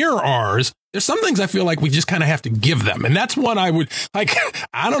may mirror ours, there's some things I feel like we just kind of have to give them. And that's one I would I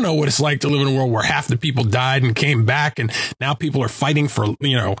don't know what it's like to live in a world where half the people died and came back. And now people are fighting for,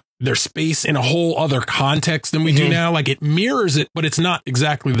 their space in a whole other context than we do now. It mirrors it, but it's not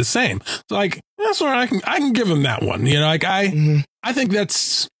exactly the same. So that's where I can give them that one. I think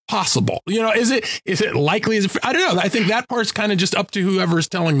that's possible. Is it likely? I don't know. I think that part's kind of just up to whoever's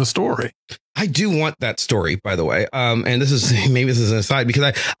telling the story. I do want that story, by the way. And this is an aside,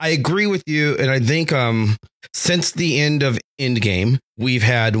 because I agree with you. And I think since the end of Endgame, we've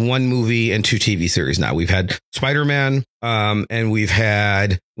had one movie and two TV series now. We've had Spider-Man and we've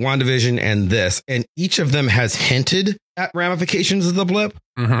had WandaVision and this. And each of them has hinted at ramifications of the blip,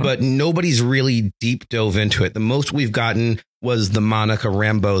 but nobody's really deep dove into it. The most we've gotten was the Monica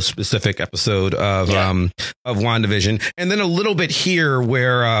Rambeau specific episode of WandaVision. And then a little bit here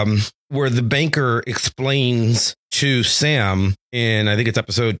where the banker explains to Sam in, I think it's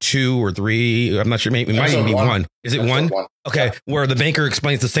episode 2 or 3. I'm not sure. Maybe it might even be 1. Is it 1? Okay. Yeah. Where the banker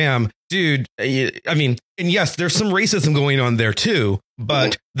explains to Sam, dude, and yes, there's some racism going on there too,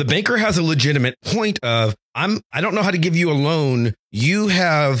 but the banker has a legitimate point of, I don't know how to give you a loan. You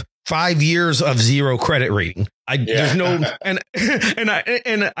have 5 years of 0 credit rating. There's no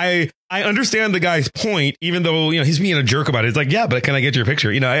and I understand the guy's point, even though he's being a jerk about it. It's like, yeah, but can I get your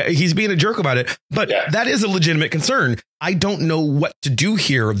picture? He's being a jerk about it, but that is a legitimate concern. I don't know what to do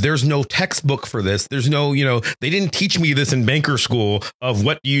here. There's no textbook for this. There's no, they didn't teach me this in banker school of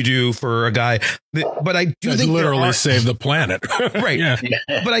what you do for a guy. But I do think literally save the planet. Right. Yeah.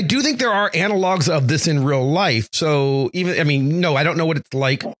 But I do think there are analogs of this in real life. So no, I don't know what it's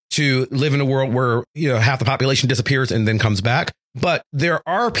like to live in a world where, half the population disappears and then comes back. But there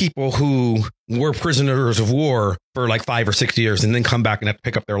are people who were prisoners of war for like 5 or 6 years and then come back and have to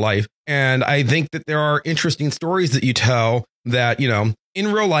pick up their life. And I think that there are interesting stories that you tell that,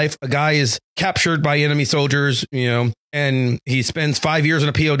 in real life, a guy is captured by enemy soldiers, and he spends 5 years in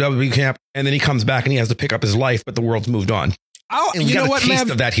a POW camp, and then he comes back and he has to pick up his life, but the world's moved on. And we got a taste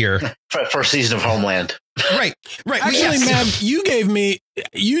of that here. First season of Homeland. Right. Actually, Mav,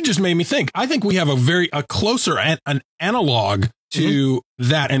 you just made me think. I think we have a closer an analog to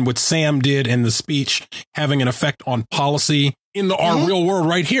that and what Sam did in the speech having an effect on policy in our real world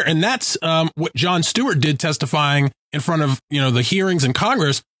right here. And that's what Jon Stewart did testifying in front of, the hearings in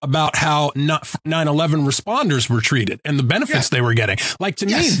Congress about how 9/11 responders were treated and the benefits they were getting. Like, to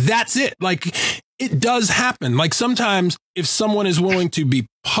me, that's it. Like, it does happen. Like, sometimes if someone is willing to be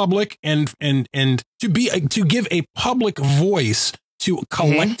public and to give a public voice to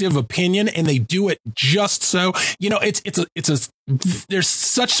collective opinion, and they do it just so, there's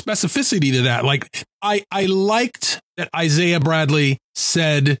such specificity to that. Like, I liked that Isaiah Bradley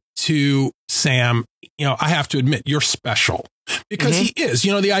said to Sam, I have to admit, you're special, because he is,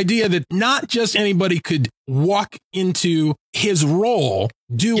 the idea that not just anybody could walk into his role,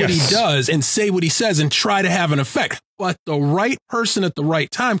 do what he does and say what he says and try to have an effect, but the right person at the right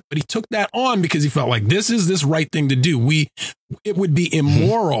time. But he took that on because he felt like this is this right thing to do. It would be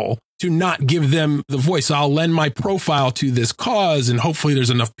immoral to not give them the voice. I'll lend my profile to this cause, and hopefully there's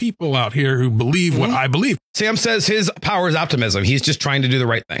enough people out here who believe what I believe. Sam says his power is optimism. He's just trying to do the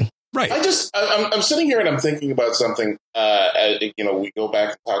right thing. Right. I'm sitting here and I'm thinking about something. We go back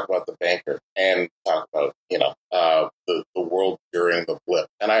and talk about the banker and talk about, the world during the blip.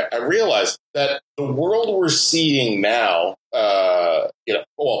 And I realized that the world we're seeing now,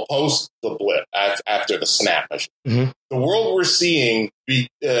 post the blip, after the snap, the world we're seeing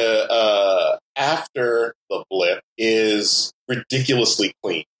after the blip is ridiculously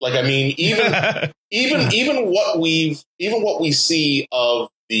clean. Like, I mean, even what we see of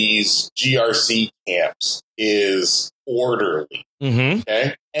these GRC camps is orderly.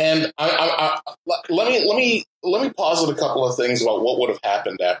 Okay. And let me posit a couple of things about what would have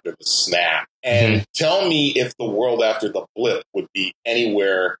happened after the snap, and tell me if the world after the blip would be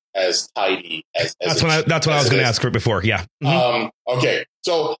anywhere as tidy as that's what I was going to ask for before. Yeah. Okay.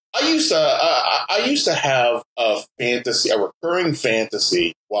 So I used to have a recurring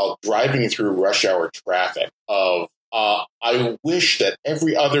fantasy while driving through rush hour traffic of I wish that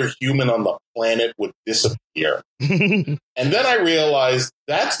every other human on the planet would disappear. And then I realized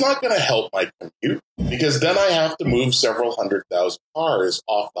that's not going to help my commute, because then I have to move several 100,000 cars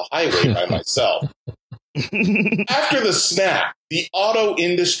off the highway by myself. After the snap, the auto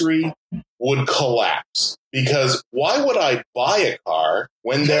industry would collapse, because why would I buy a car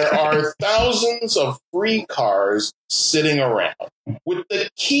when there are thousands of free cars sitting around with the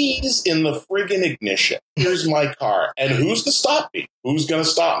keys in the friggin' ignition? Here's my car. And who's to stop me? Who's going to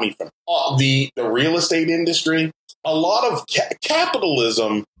stop me from the real estate industry? A lot of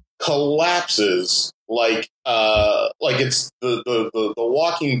capitalism collapses like it's the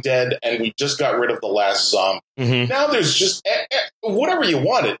Walking Dead, and we just got rid of the last zombie. Now there's just whatever you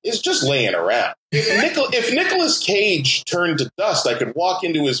wanted is just laying around. If Nicolas Cage turned to dust, I could walk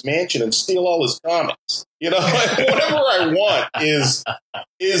into his mansion and steal all his comics. Whatever I want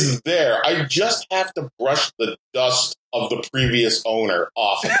is there. I just have to brush the dust of the previous owner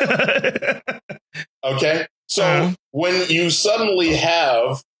off. Okay? So when you suddenly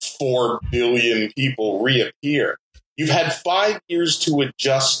have 4 billion people reappear, you've had 5 years to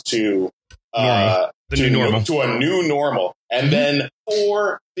adjust to a new normal, and then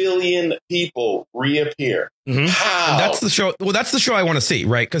 4 billion people reappear. How? That's the show. Well, that's the show I want to see,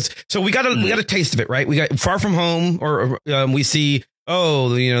 right? Because we got a taste of it, right? We got Far From Home, or we see. We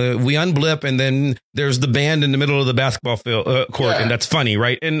unblip, and then there's the band in the middle of the basketball court, and that's funny,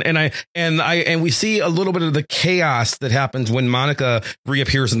 right? And we see a little bit of the chaos that happens when Monica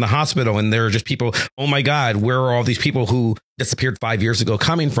reappears in the hospital, and there are just people. Oh my God, where are all these people who disappeared 5 years ago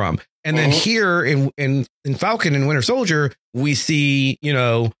coming from? And then here in Falcon and Winter Soldier, we see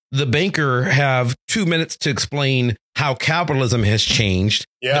the banker have 2 minutes to explain how capitalism has changed.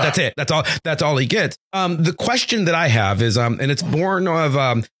 Yeah, but that's it. That's all he gets. The question that I have is, and it's born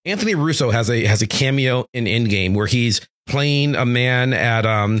of Anthony Russo has a cameo in Endgame where he's playing a man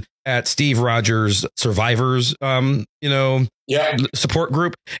at Steve Rogers' Survivors, support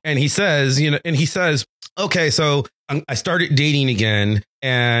group, and he says, okay, so I started dating again,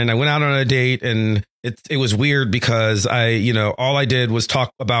 and I went out on a date, and it was weird because all I did was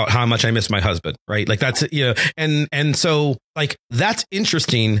talk about how much I miss my husband, right? Like that's, and so like, that's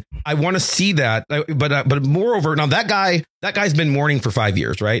interesting. I want to see that. But moreover, now that guy's been mourning for 5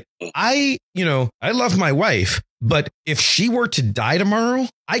 years, right? I love my wife, but if she were to die tomorrow,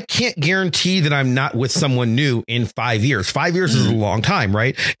 I can't guarantee that I'm not with someone new in 5 years. 5 years is a long time,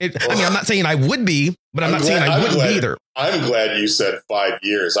 right? I'm not saying I would be, but I'm not saying I wouldn't be either. I'm glad you said 5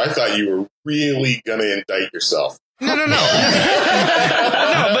 years. I thought you were really going to indict yourself. No. No,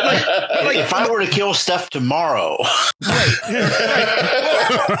 but if I were to kill Steph tomorrow, right.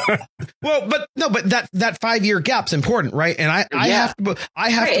 Well, but that 5 year gap's important, right? And I have to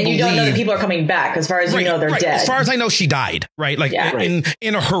and you don't know that people are coming back. As far as you know, they're dead. As far as I know, she died, right? Like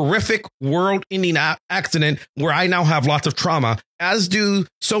in a horrific world-ending accident where I now have lots of trauma, as do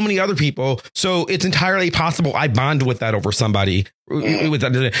so many other people. So it's entirely possible I bond with that over somebody. With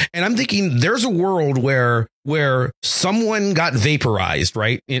that. And I'm thinking there's a world where someone got vaporized,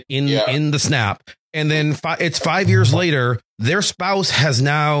 right? In the snap. And then it's 5 years later, their spouse has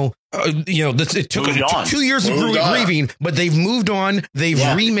now, it took 2 years of grieving, but they've moved on. They've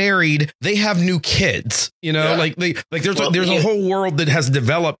remarried. They have new kids, there's a whole world that has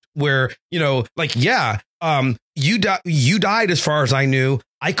developed where, you died as far as I knew.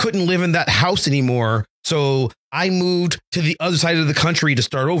 I couldn't live in that house anymore. So I moved to the other side of the country to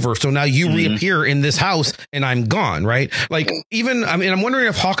start over. So now you reappear in this house and I'm gone. Right. Like I'm wondering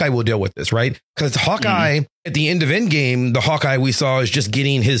if Hawkeye will deal with this. Right. Because Hawkeye at the end of Endgame, the Hawkeye we saw is just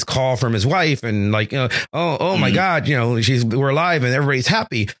getting his call from his wife and like, my God, we're alive and everybody's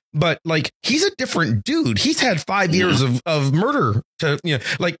happy. But like, he's a different dude. He's had 5 years of murder to,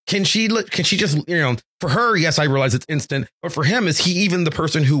 can she just, for her, yes, I realize it's instant. But for him, is he even the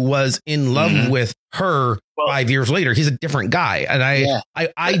person who was in love with her 5 years later? He's a different guy. And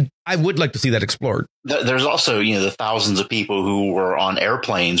I would like to see that explored. There's also, the thousands of people who were on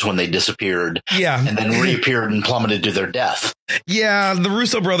airplanes when they disappeared. Yeah. And then reappeared and plummeted to their death. Yeah. The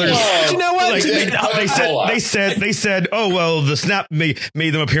Russo brothers. You know what? Like, they said, oh, well, the snap made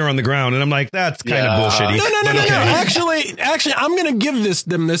them appear on the ground. And I'm like, that's kind of bullshitty. No. Actually, I'm going to give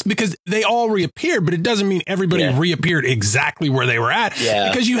them this because they all reappeared, but it doesn't mean everybody reappeared exactly where they were at. Yeah.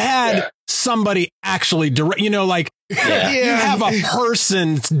 Because you had somebody actually you have a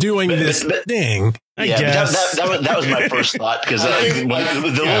person doing this thing. I guess that was my first thought because the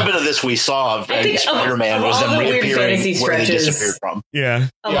little bit of this we saw of Spider-Man was them reappearing where they disappeared from. Yeah,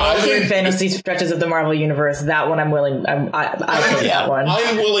 all the weird fantasy stretches of the Marvel universe. That one I'm willing. I take that one.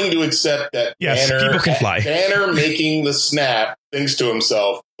 I'm willing to accept that. Yes, Banner, people can fly. Banner making the snap thinks to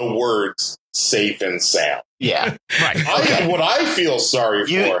himself the words "safe and sound." Yeah, right. What I feel sorry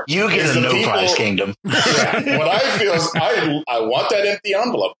for, you get a no prize kingdom. Yeah, what I feel is I want that empty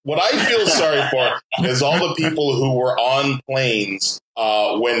envelope. What I feel sorry for is all the people who were on planes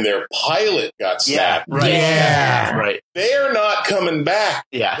when their pilot got snapped. Yeah, right. Yeah, right. They're not coming back.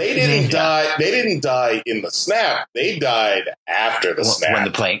 Yeah, they didn't die. They didn't die in the snap. They died after the snap. When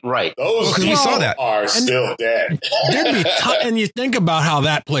the plane, right? Those people are still dead. And you think about how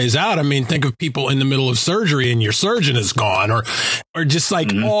that plays out. I mean, think of people in the middle of surgery and your surgeon is gone, or just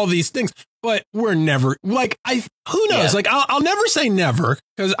like all these things. But we're never who knows? Yeah. Like I'll never say never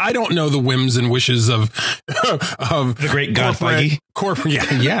because I don't know the whims and wishes of the great God Feige.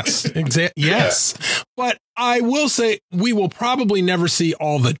 Yes. But I will say we will probably never see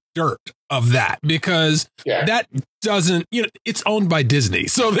all the dirt of that because that doesn't, it's owned by Disney.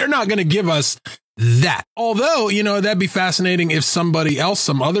 So they're not going to give us that. Although, that'd be fascinating if somebody else,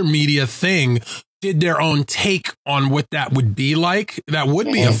 some other media thing did their own take on what that would be like. That would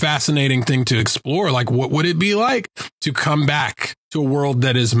be a fascinating thing to explore. Like, what would it be like to come back to a world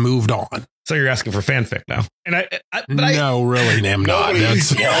that has moved on? So you're asking for fanfic now, and really, I'm not.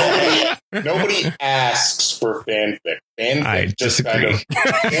 Nobody asks for fanfic. Fanfic just kind of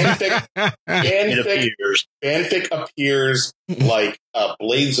fanfic appears like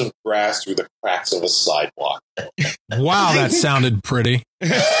blades of grass through the cracks of a sidewalk. Wow, that sounded pretty.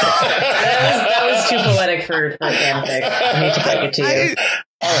 that was too poetic for fanfic. I hate to break it to you.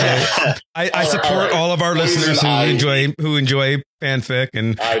 I support all of our listeners who enjoy fanfic,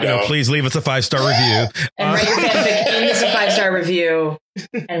 and please leave us a 5-star review. And write your fanfic in this a 5-star review,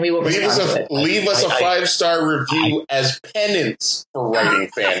 and we will leave us a 5-star review as penance for writing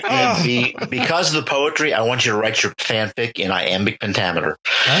fanfic. Because of the poetry, I want you to write your fanfic in iambic pentameter.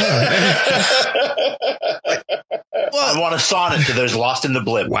 I want a sonnet to those lost in the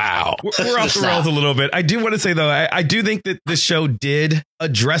blip. Wow. We're off the rails a little bit. I do want to say, though, I do think that this show did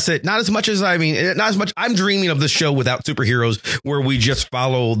address it. Not as much. I'm dreaming of this show without superheroes, where we just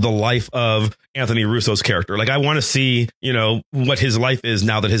follow the life of Anthony Russo's character. Like, I want to see, what his life is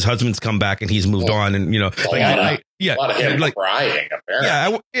now that his husband's come back and he's moved on. And, a lot of him crying,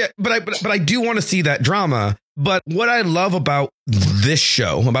 apparently. But I do want to see that drama. But what I love about this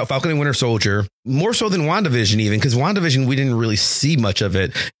show, about Falcon and Winter Soldier, more so than WandaVision, even because WandaVision, we didn't really see much of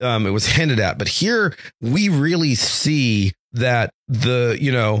it. It was hinted at. But here we really see that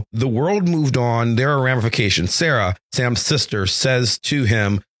the world moved on. There are ramifications. Sarah, Sam's sister, says to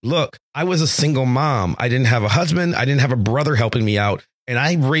him, look, I was a single mom. I didn't have a husband. I didn't have a brother helping me out. And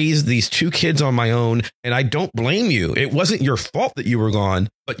I raised these 2 kids on my own, and I don't blame you. It wasn't your fault that you were gone,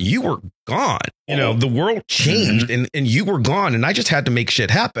 but you were gone. The world changed and you were gone, and I just had to make shit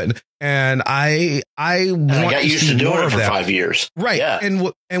happen. And I got used to doing it for 5 years. Right. Yeah. And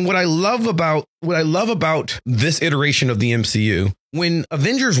what I love about this iteration of the MCU, when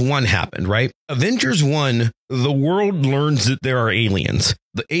Avengers 1 happened, right? Avengers 1, the world learns that there are aliens.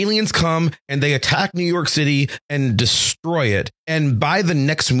 The aliens come and they attack New York City and destroy it. And by the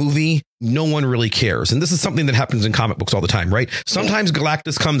next movie, no one really cares. And this is something that happens in comic books all the time, right? Sometimes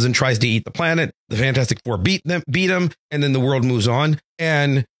Galactus comes and tries to eat the planet. The Fantastic Four beat him, and then the world moves on.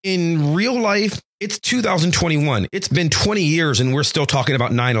 And in real life, it's 2021. It's been 20 years and we're still talking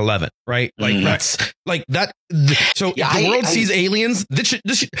about 9/11, right? Like that's like that. So if the world sees aliens, this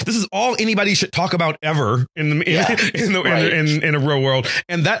is all anybody should talk about ever in a real world.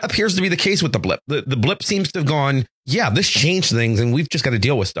 And that appears to be the case with the blip. The blip seems to have gone, this changed things and we've just got to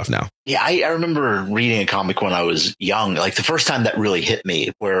deal with stuff now. Yeah, I remember reading a comic when I was young, like the first time that really hit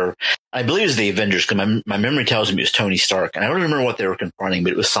me, where I believe it was the Avengers, because my memory tells me it was Tony Stark. And I don't remember what they were confronting,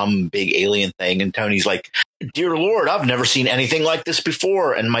 but it was some big alien thing. And Tony's like, dear Lord, I've never seen anything like this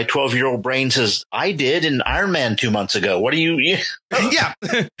before. And my 12-year-old brain says, I did in Iron Man 2 months ago. What do you? Yeah.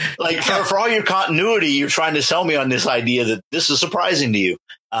 Like for all your continuity, you're trying to sell me on this idea that this is surprising to you.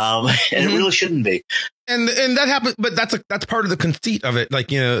 And it really shouldn't be. And that happens, but that's part of the conceit of it. Like,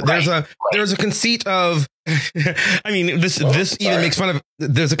 there's a conceit of, I mean, this even makes fun of,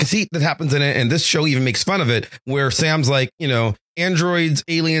 there's a conceit that happens in it. And this show even makes fun of it, where Sam's like, androids,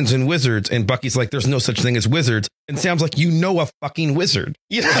 aliens, and wizards. And Bucky's like, there's no such thing as wizards. And Sam's like, a fucking wizard.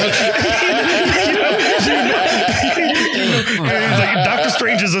 Like, Doctor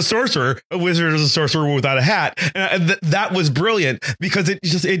Strange is a sorcerer. A wizard is a sorcerer without a hat. And that was brilliant, because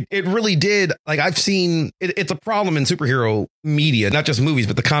it really did. Like, I've seen it's a problem in superhero media, not just movies,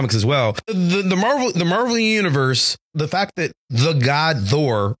 but the comics as well. The Marvel universe, the fact that the god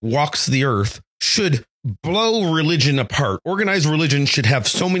Thor walks the earth should blow religion apart. Organized religion should have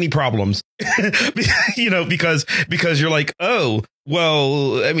so many problems, because you're like, oh,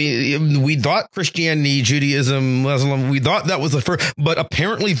 well, I mean, we thought Christianity, Judaism, Muslim, we thought that was the first, but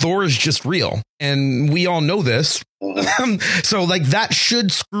apparently Thor is just real. And we all know this. So like that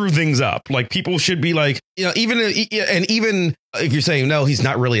should screw things up. Like, people should be like, even if you're saying, no, he's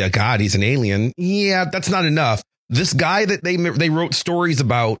not really a god, he's an alien. Yeah, that's not enough. This guy that they wrote stories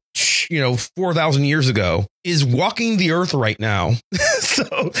about, 4,000 years ago is walking the earth right now.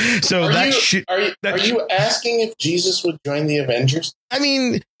 Are you asking if Jesus would join the Avengers? I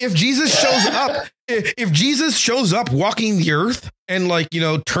mean, if Jesus shows up walking the earth and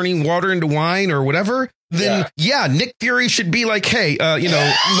turning water into wine or whatever, then Nick Fury should be like, hey, Lord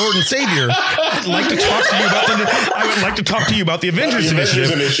and Savior, I would like to talk to you about the Avengers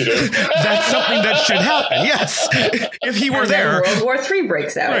Initiative. That's something that should happen. Yes. If he were there, World War III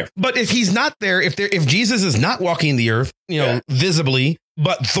breaks out. Right. But if he's not there, if Jesus is not walking the earth, visibly,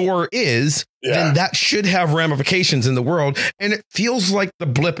 but Thor is, then that should have ramifications in the world. And it feels like the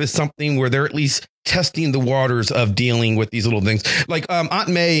blip is something where they're at least testing the waters of dealing with these little things. Like Aunt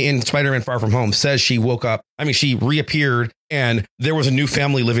May in Spider-Man Far From Home says she woke up. I mean, she reappeared and there was a new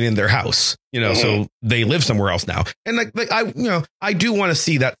family living in their house, so they live somewhere else now. And I do want to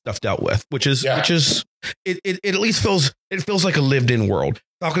see that stuff dealt with, which is it at least feels like a lived in world.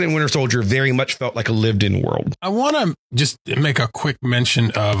 Falcon and Winter Soldier very much felt like a lived-in world. I want to just make a quick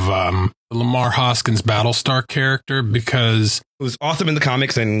mention of the Lamar Hoskins Battlestar character because it was awesome in the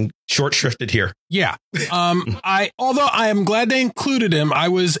comics and short shrifted here. Yeah. Although I am glad they included him, I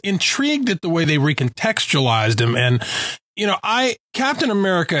was intrigued at the way they recontextualized him. And, Captain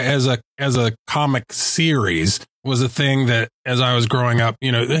America as a comic series was a thing that as I was growing up,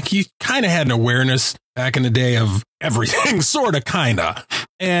 he kind of had an awareness back in the day of everything, sort of, kind of.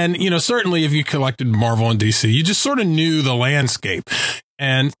 And, certainly if you collected Marvel and DC, you just sort of knew the landscape.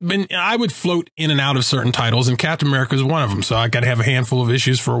 And I would float in and out of certain titles, and Captain America is one of them. So I got to have a handful of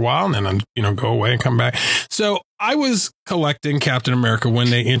issues for a while, and then, go away and come back. So I was collecting Captain America when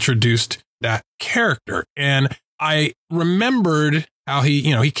they introduced that character. And I remembered how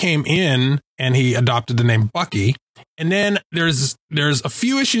he came in and he adopted the name Bucky. And then there's a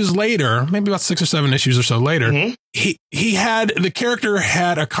few issues later, maybe about 6 or 7 issues or so later, the character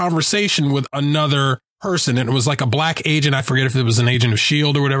had a conversation with another person, and it was like a black agent. I forget if it was an agent of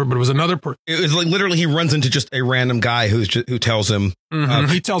S.H.I.E.L.D. or whatever, but it was another person. It was like literally he runs into just a random guy who tells him.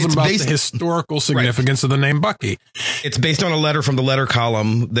 He tells him about the historical significance of the name Bucky. It's based on a letter from the letter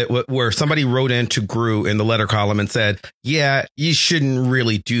column where somebody wrote into Gru in the letter column and said, yeah, you shouldn't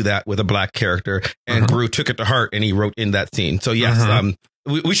really do that with a black character. And Gru took it to heart and he wrote in that scene. So yes,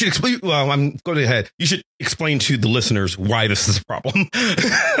 we should explain. Well, I'm going ahead. You should explain to the listeners why this is a problem.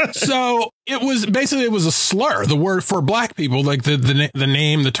 So it was a slur. The word for black people, like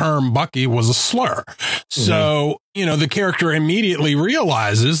the term Bucky was a slur. So, the character immediately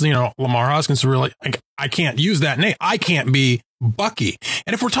realizes, Lamar Hoskins really, I can't use that name. I can't be Bucky.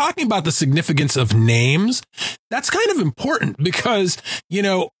 And if we're talking about the significance of names, that's kind of important because,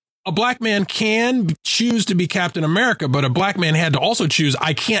 a black man can choose to be Captain America, but a black man had to also choose,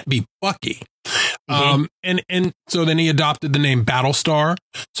 I can't be Bucky. And so then he adopted the name Battlestar.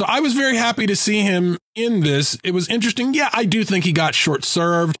 So I was very happy to see him in this. It was interesting. Yeah, I do think he got short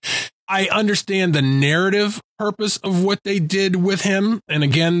served. I understand the narrative purpose of what they did with him. And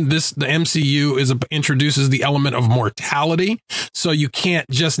again, the MCU introduces the element of mortality. So you can't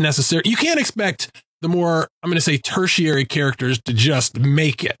expect the more, I'm going to say, tertiary characters to just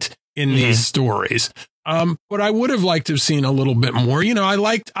make it in these stories. But I would have liked to have seen a little bit more. I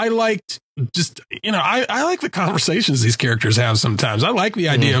liked just, I like the conversations these characters have sometimes. I like the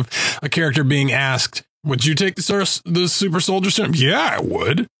idea of a character being asked, would you take the super soldier serum? Yeah, I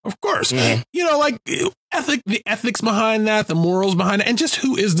would. Of course. The ethics behind that, the morals behind it, and just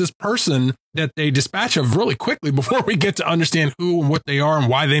who is this person that they dispatch of really quickly before we get to understand who and what they are and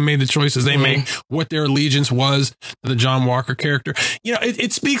why they made the choices they made, what their allegiance was to the John Walker character.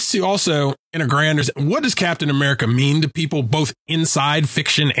 It speaks to also in a grander sense, what does Captain America mean to people both inside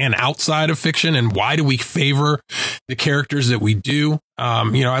fiction and outside of fiction? And why do we favor the characters that we do?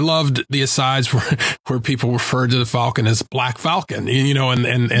 I loved the asides where people referred to the Falcon as Black Falcon,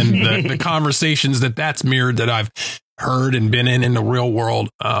 and the conversations that's mirrored that I've heard and been in the real world.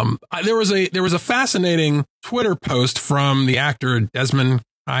 There was a fascinating Twitter post from the actor Desmond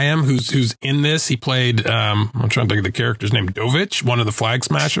Iam, who's in this. He played, I'm trying to think of the character's name, Dovich, one of the Flag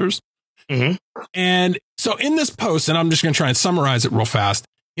Smashers. And so in this post, and I'm just going to try and summarize it real fast.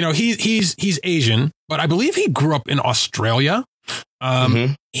 He's Asian, but I believe he grew up in Australia.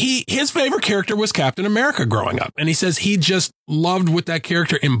 His favorite character was Captain America growing up. And he says he just loved what that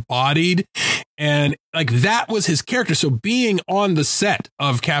character embodied. And that was his character. So being on the set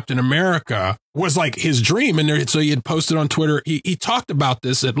of Captain America was like his dream. And so he had posted on Twitter. He talked about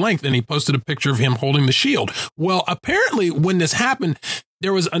this at length, and he posted a picture of him holding the shield. Well, apparently when this happened,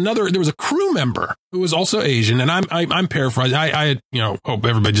 there was a crew member who was also Asian, and I'm paraphrasing. I hope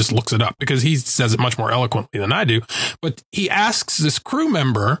everybody just looks it up because he says it much more eloquently than I do. But he asks this crew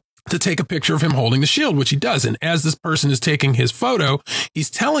member to take a picture of him holding the shield, which he does. And as this person is taking his photo,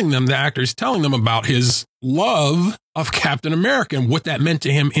 the actor is telling them about his love of Captain America and what that meant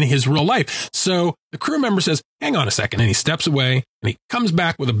to him in his real life. So the crew member says, hang on a second. And he steps away and he comes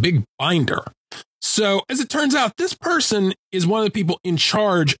back with a big binder. So as it turns out, this person is one of the people in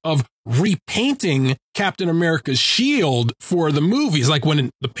charge of repainting Captain America's shield for the movies, like when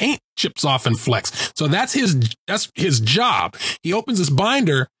the paint chips off and flecks. So that's his job. He opens this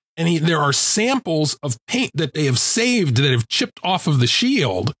binder, and there are samples of paint that they have saved that have chipped off of the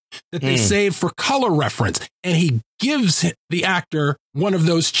shield that they saved for color reference. And he gives the actor one of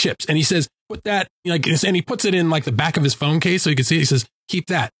those chips, and he says, put that, and he puts it in the back of his phone case so you can see it. He says, keep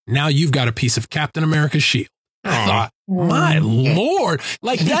that. Now you've got a piece of Captain America's shield. I thought, My Lord,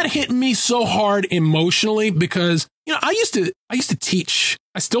 like that hit me so hard emotionally because, you know, I used to teach,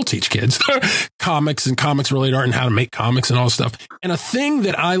 I still teach kids comics and comics related art and how to make comics and all this stuff. And a thing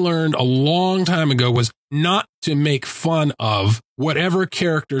that I learned a long time ago was not to make fun of whatever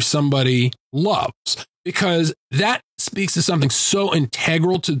character somebody loves, because that speaks to something so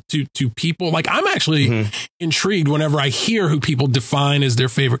integral to people. Like I'm actually intrigued whenever I hear who people define as their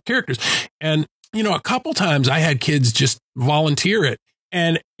favorite characters. And, you know, a couple times I had kids just volunteer it.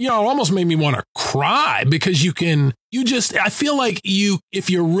 And, you know, it almost made me want to cry because I feel like if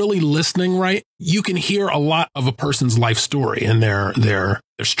you're really listening right, you can hear a lot of a person's life story and their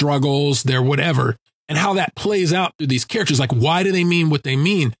struggles, their whatever, and how that plays out through these characters. Like, why do they mean what they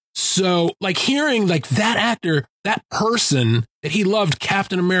mean? So like hearing like that actor, that person that he loved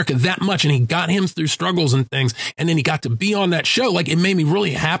Captain America that much, and he got him through struggles and things. And then he got to be on that show. Like it made me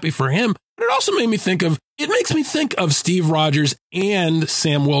really happy for him. But it also makes me think of Steve Rogers and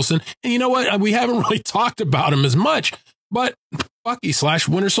Sam Wilson. And you know what? We haven't really talked about him as much, but Bucky /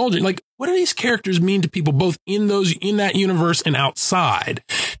 Winter Soldier, like what do these characters mean to people both in that universe and outside,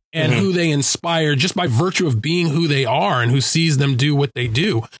 and who they inspire just by virtue of being who they are and who sees them do what they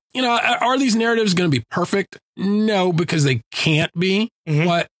do? You know, are these narratives going to be perfect? No, because they can't be,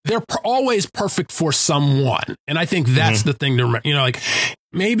 but they're always perfect for someone. And I think that's the thing to remember, you know, like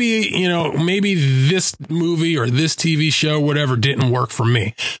maybe this movie or this TV show, whatever, didn't work for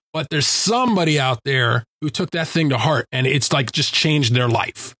me, but there's somebody out there who took that thing to heart and it's like just changed their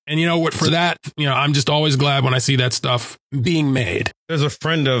life. And you know what, for that, you know, I'm just always glad when I see that stuff being made. There's a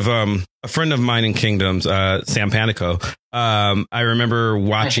friend of mine in Kingdoms, Sam Panico. I remember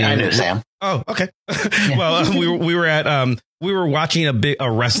watching. I know Sam. Oh, okay. Well, we were watching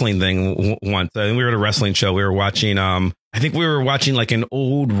a wrestling thing once. We were at a wrestling show. We were watching, I think we were watching like an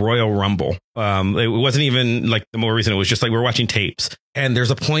old Royal Rumble. It wasn't even like the more recent. It was just like we were watching tapes. And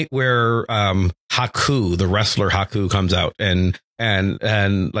there's a point where Haku, the wrestler Haku, comes out and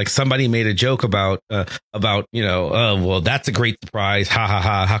like somebody made a joke about you know, well, that's a great surprise. Ha ha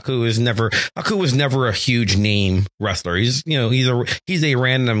ha. Haku was never a huge name wrestler. He's a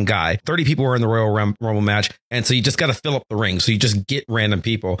random guy. 30 people were in the Royal Rumble match. And so you just got to fill up the ring. So you just get random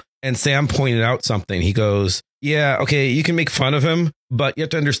people. And Sam pointed out something. He goes, yeah, okay, you can make fun of him, but you have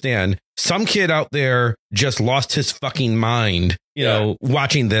to understand, some kid out there just lost his fucking mind, you know,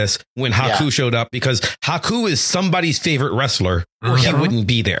 watching this when Haku showed up, because Haku is somebody's favorite wrestler or he wouldn't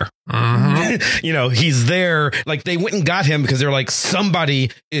be there. You know, he's there. Like they went and got him because they're like, somebody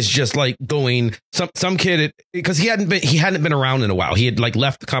is just like going some kid, because he hadn't been around in a while. He had like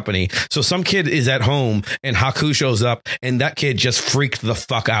left the company. So some kid is at home and Haku shows up and that kid just freaked the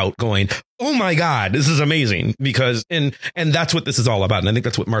fuck out going, oh my God, this is amazing, because and that's what this is all about. And I think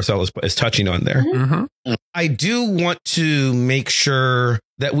that's what Marcel is touching on there. I do want to make sure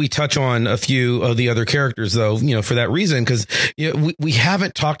that we touch on a few of the other characters, though, you know, for that reason, because you know, we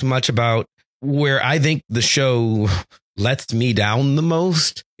haven't talked much about where I think the show lets me down the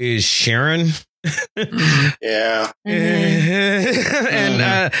most is Sharon. Yeah. And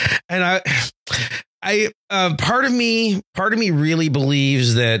I part of me really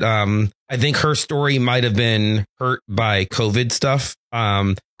believes that I think her story might have been hurt by COVID stuff,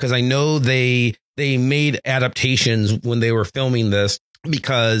 because I know they made adaptations when they were filming this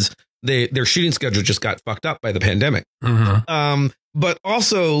because their shooting schedule just got fucked up by the pandemic. But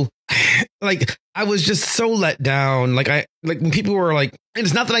also, like, I was just so let down. Like when people were like, and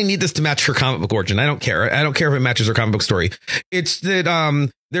it's not that I need this to match her comic book origin. I don't care. I don't care if it matches her comic book story. It's that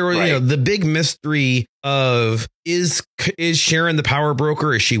there were, you know, the big mystery of is Sharon the power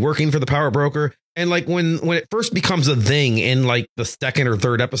broker? Is she working for the power broker? And like when it first becomes a thing in like the second or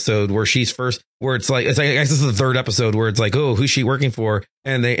third episode where it's like I guess this is the third episode where it's like, oh, who's she working for?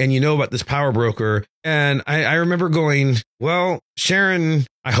 And you know about this power broker. And I remember going, well, Sharon,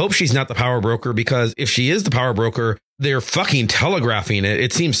 I hope she's not the power broker, because if she is the power broker, they're fucking telegraphing it.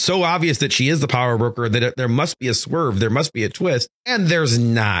 It seems so obvious that she is the power broker that there must be a swerve. There must be a twist. And there's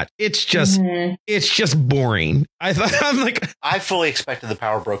not. It's just boring. I fully expected the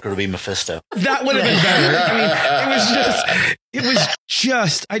power broker to be Mephisto. That would have been better. I mean,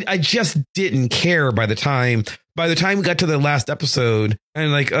 I just didn't care by the time we got to the last episode.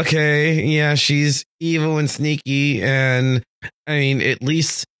 And like, okay, yeah, she's evil and sneaky. And I mean, at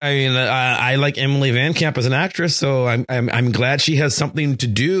least, I like Emily Van Camp as an actress, so I'm glad she has something to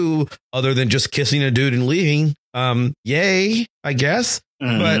do other than just kissing a dude and leaving. Yay, I guess.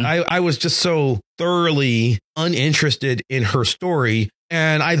 But I was just so thoroughly uninterested in her story.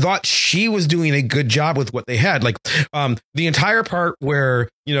 And I thought she was doing a good job with what they had. Like the entire part where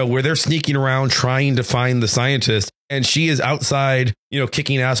they're sneaking around trying to find the scientist and she is outside,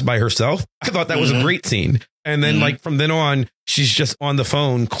 kicking ass by herself. I thought that was a great scene. And then like from then on, she's just on the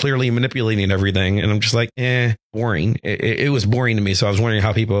phone, clearly manipulating everything. And I'm just like, boring. It was boring to me. So I was wondering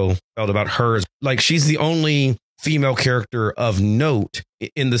how people felt about her. Like she's the only female character of note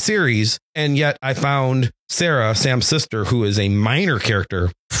in the series. And yet I found Sarah, Sam's sister, who is a minor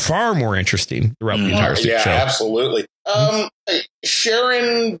character, far more interesting throughout the entire show. Yeah, absolutely.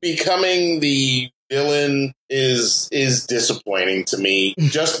 Sharon becoming the villain is disappointing to me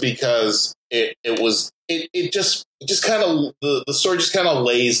just because it just kind of the story just kind of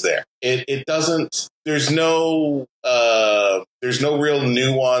lays there. It doesn't. There's no real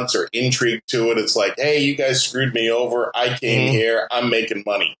nuance or intrigue to it. It's like, hey, you guys screwed me over. I came here. I'm making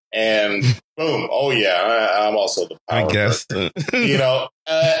money, and boom. Oh yeah, I'm also the power. I guess and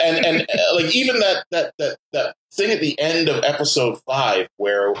like even that thing at the end of episode 5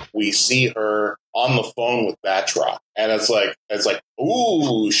 where we see her on the phone with Batroc, and it's like,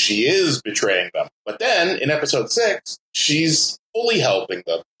 ooh, she is betraying them. But then in episode 6, she's fully helping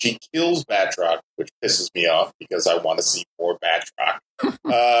them. She kills Batroc, which pisses me off because I want to see more Batroc.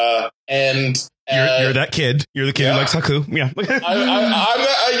 You're that kid. You're the kid who likes Haku. Yeah.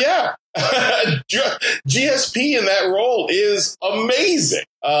 Yeah. GSP in that role is amazing.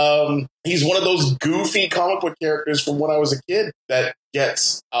 He's one of those goofy comic book characters from when I was a kid that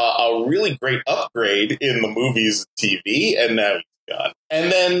gets a really great upgrade in the movies and TV, and now he's gone.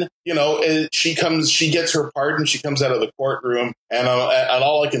 And then, she gets her pardon, she comes out of the courtroom, and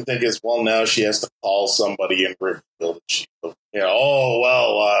all I can think is, well, now she has to call somebody and reveal that she,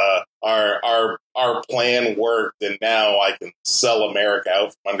 our plan worked, and now I can sell America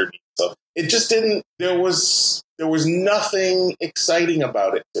out from underneath. So it just didn't. There was nothing exciting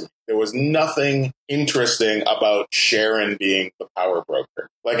about it to me. There was nothing interesting about Sharon being the power broker.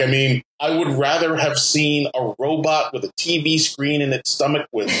 Like, I mean, I would rather have seen a robot with a TV screen in its stomach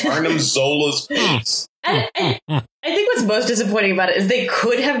with Arnim Zola's face. I think what's most disappointing about it is they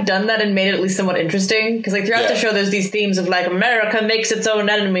could have done that and made it at least somewhat interesting. Because like throughout the show, there's these themes of like America makes its own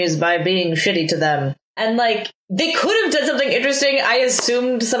enemies by being shitty to them. And like they could have done something interesting. I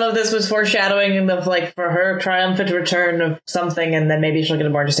assumed some of this was foreshadowing of like for her triumphant return of something, and then maybe she'll get a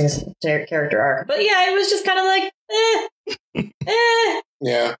more interesting character arc. But yeah, it was just kind of like,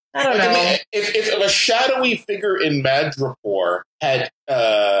 Yeah. I don't know. I mean, if a shadowy figure in Madripoor had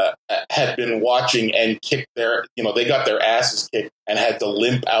been watching and kicked they got their asses kicked and had to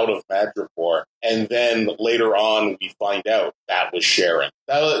limp out of Madripoor, and then later on we find out that was Sharon.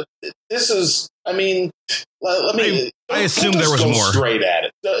 This is, I mean, I assume there was more. Straight at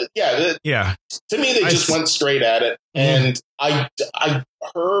it. Yeah. To me, they just went straight at it, and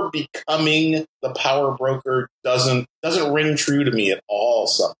her becoming the power broker doesn't ring true to me at all.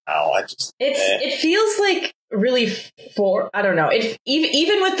 Somehow, it feels like really I don't know. It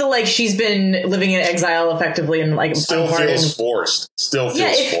even with the like she's been living in exile effectively and like still feels forced.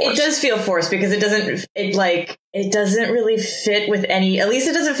 It does feel forced because it doesn't really fit with any. At least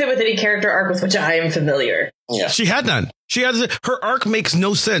it doesn't fit with any character arc with which I am familiar. Yeah, she had none. Her arc makes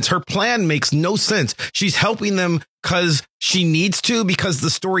no sense. Her plan makes no sense. She's helping them because she needs to, because the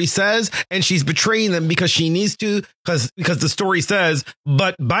story says, and she's betraying them because she needs to, because the story says.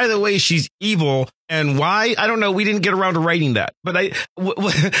 But by the way, she's evil. And why? I don't know. We didn't get around to writing that. But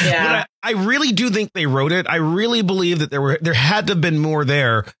I really do think they wrote it. I really believe that there had to have been more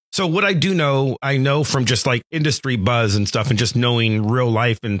there. So what I do know, I know from just like industry buzz and stuff and just knowing real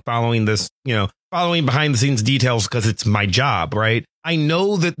life and following this, following behind the scenes details because it's my job. Right. I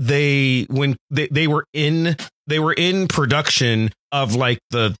know that when they were in production of like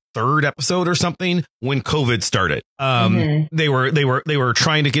the 3rd episode or something when COVID started. They were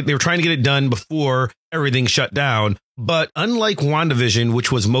trying to get it done before everything shut down. But unlike WandaVision,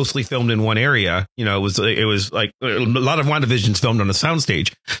 which was mostly filmed in one area, it was like a lot of WandaVision's filmed on a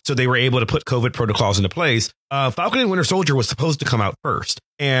soundstage. So they were able to put COVID protocols into place. Falcon and Winter Soldier was supposed to come out first,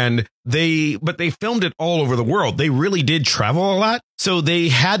 but they filmed it all over the world. They really did travel a lot. So they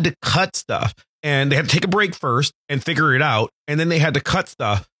had to cut stuff, and they had to take a break first and figure it out. And then they had to cut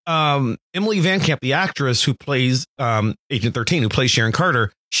stuff. Emily Van Camp, the actress who plays Agent 13, who plays Sharon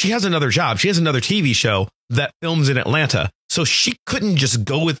Carter, she has another job. She has another TV show that films in Atlanta. So she couldn't just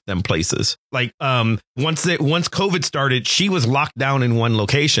go with them places. Like once COVID started, she was locked down in one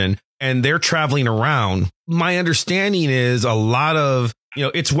location and they're traveling around. My understanding is a lot of,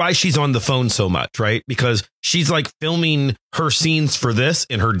 it's why she's on the phone so much, right? Because she's like filming her scenes for this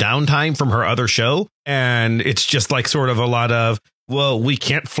in her downtime from her other show. And it's just like sort of a lot of, well, we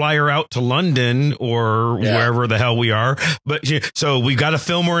can't fly her out to London or wherever the hell we are. But so we've got to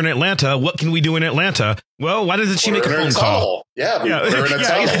film her in Atlanta. What can we do in Atlanta? Well, why doesn't she make a phone call?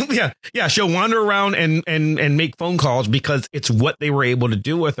 Yeah. She'll wander around and make phone calls because it's what they were able to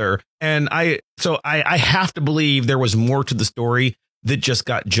do with her. And I have to believe there was more to the story that just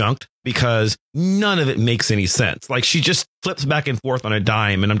got junked because none of it makes any sense. Like she just flips back and forth on a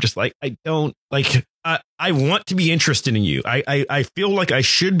dime. And I'm just like, I don't like, I want to be interested in you. I feel like I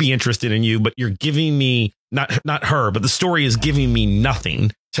should be interested in you, but you're giving me not her, but the story is giving me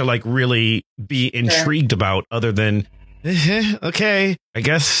nothing to like really be intrigued about other than, okay, I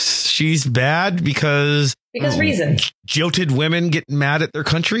guess she's bad because reason. Jilted women get mad at their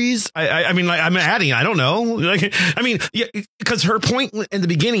countries. I mean, like I'm adding, I don't know. Like, I mean, yeah, because her point in the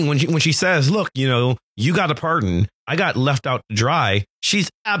beginning when she says, look, you got a pardon, I got left out to dry. She's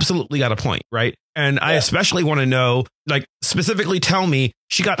absolutely got a point. Right. And I especially want to know, like, specifically tell me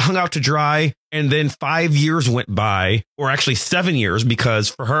she got hung out to dry and then 5 years went by, or actually 7 years, because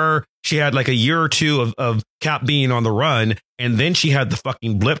for her, she had like a year or two of Cap being on the run. And then she had the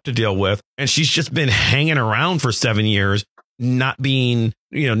fucking blip to deal with. And she's just been hanging around for 7 years, not being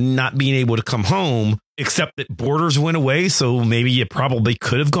able to come home, except that borders went away. So maybe you probably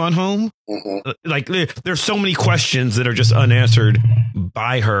could have gone home. Mm-hmm. Like there's so many questions that are just unanswered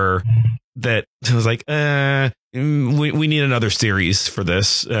by her that I was like, we need another series for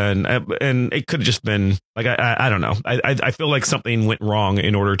this. And it could have just been like, I don't know. I feel like something went wrong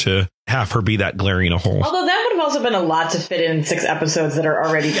in order to have her be that glaring a hole. Although that would have also been a lot to fit in 6 episodes that are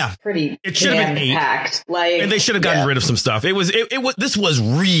already pretty it should have been 8 packed. Like, and they should have gotten rid of some stuff. This was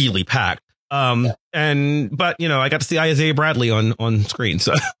really packed. But I got to see Isaiah Bradley on screen,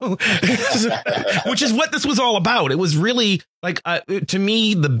 so which is what this was all about. It was really like, to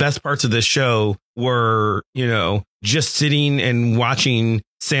me, the best parts of this show were, just sitting and watching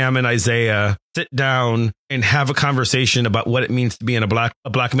Sam and Isaiah sit down and have a conversation about what it means to be a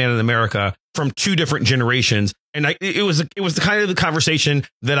black man in America from 2 different generations. And it was the kind of the conversation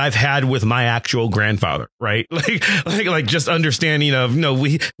that I've had with my actual grandfather, right? Like just understanding of,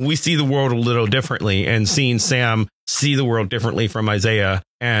 we see the world a little differently, and seeing Sam see the world differently from Isaiah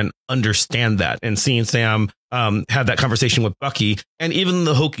and understand that, and seeing Sam have that conversation with Bucky, and even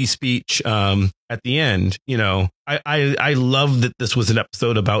the hokey speech at the end. I love that this was an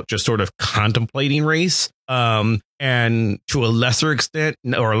episode about just sort of contemplating race, and to a lesser extent,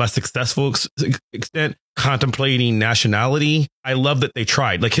 or a less successful extent, contemplating nationality. I love that they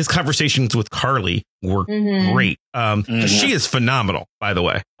tried. Like his conversations with Carly were great. She is phenomenal, by the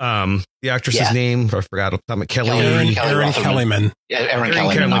way. The actress's name, I forgot. Erin Kellyman. Yeah, Erin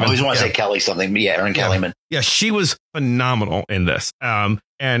Kellyman. I always want to say Kelly something, but Erin Kellyman. Yeah, she was phenomenal in this. And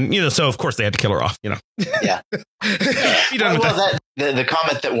so of course they had to kill her off. Yeah. The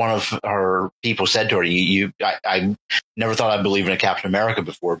comment that one of our people said to her, I never thought I'd believe in a Captain America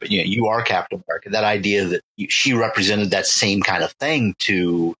before, but you are Captain America. That idea that she represented that same kind of thing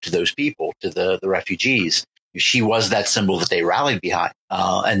to those people, to the refugees. She was that symbol that they rallied behind.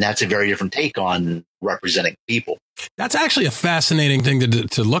 And that's a very different take on representing people. That's actually a fascinating thing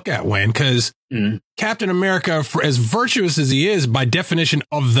to look at, Wayne, because Captain America, as virtuous as he is, by definition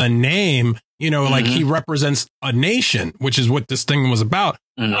of the name, like he represents a nation, which is what this thing was about.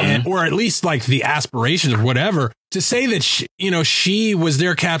 And, or at least like the aspirations of whatever. To say that, she was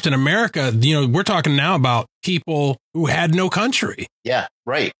their Captain America, we're talking now about people who had no country. Yeah,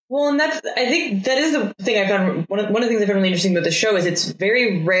 right. Well, and I think that is the thing I found, one of the things I found really interesting about the show is it's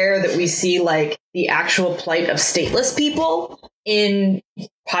very rare that we see like the actual plight of stateless people in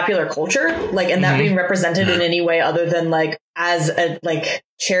popular culture, like, and that being represented in any way other than like as a like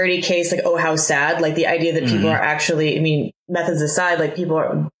charity case, like, oh, how sad, like the idea that people are actually, I mean, methods aside, like people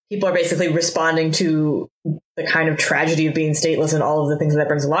are basically responding to the kind of tragedy of being stateless and all of the things that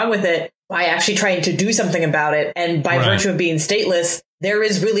brings along with it by actually trying to do something about it. And by virtue of being stateless, there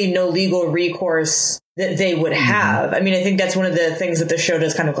is really no legal recourse that they would have. I mean, I think that's one of the things that the show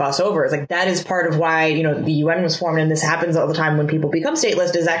does kind of gloss over. Is like that is part of why, the UN was formed, and this happens all the time when people become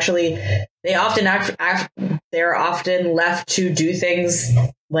stateless, is actually they often they're often left to do things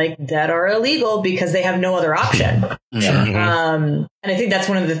like that are illegal because they have no other option. And I think that's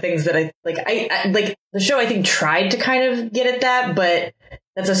one of the things that I like the show, I think, tried to kind of get at that, but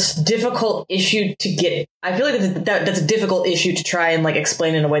that's a difficult issue to get. I feel like that's a difficult issue to try and like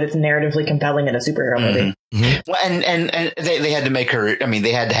explain in a way that's narratively compelling in a superhero movie. Well, and they had to make her. I mean,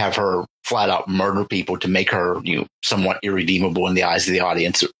 they had to have her flat out murder people to make her, somewhat irredeemable in the eyes of the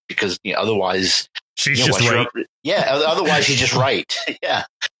audience, because otherwise she's just right. Otherwise she's just right. Yeah.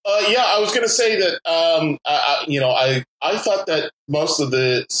 I was going to say that, I thought that most of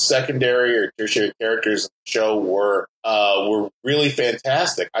the secondary or tertiary characters in the show were really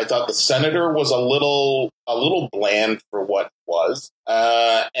fantastic. I thought the senator was a little bland for what it was.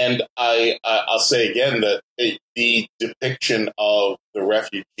 And I'll say again that the depiction of the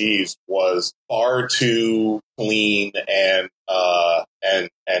refugees was far too clean and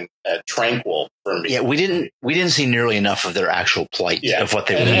tranquil for me. Yeah, we didn't see nearly enough of their actual plight of what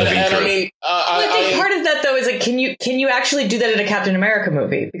they were living through. I think part of that though is like, can you actually do that in a Captain America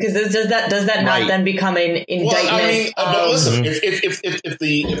movie? Because does that not then become an indictment? But listen, if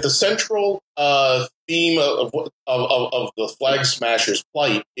the central theme of the Flag Smashers'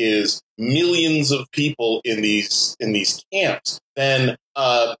 plight is millions of people in these camps, then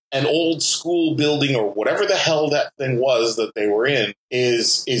an old school building or whatever the hell that thing was that they were in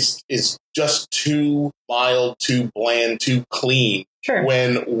is just too mild, too bland, too clean. Sure.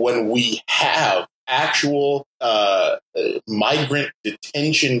 When we have actual migrant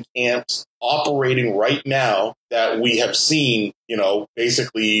detention camps operating right now that we have seen,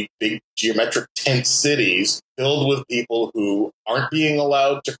 basically big geometric tent cities filled with people who aren't being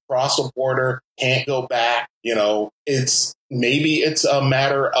allowed to cross a border, can't go back. It's a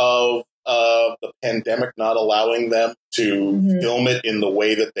matter of the pandemic not allowing them to film it in the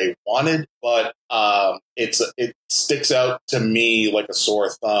way that they wanted, but it sticks out to me like a sore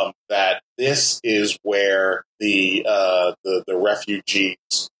thumb that this is where the refugees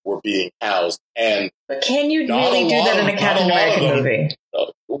were being housed. But can you really do that in a Captain America movie?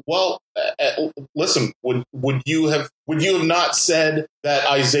 Listen, would you have not said that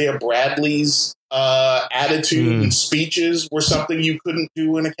Isaiah Bradley's attitude and speeches were something you couldn't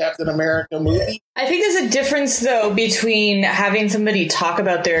do in a Captain America movie? I think there's a difference, though, between having somebody talk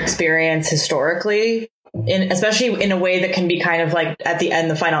about their experience historically, especially in a way that can be kind of like at the end,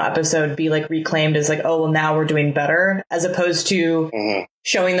 the final episode, be like reclaimed as like, oh, well, now we're doing better, as opposed to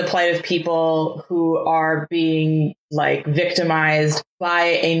showing the plight of people who are being like victimized by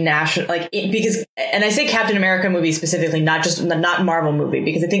a national, because, and I say Captain America movie specifically, not Marvel movie,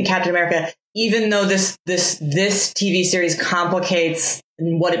 because I think Captain America, even though this TV series complicates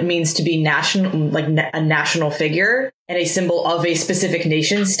what it means to be national, like a national figure and a symbol of a specific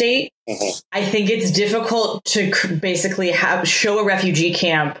nation state, I think it's difficult to basically show a refugee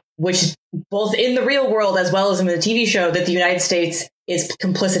camp, which both in the real world as well as in the TV show, that the United States is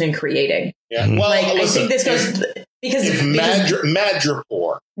complicit in creating. Yeah, well, listen, I think this goes because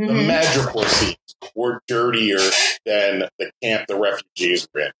Madripoor, the Madripoor scenes were dirtier than the camp the refugees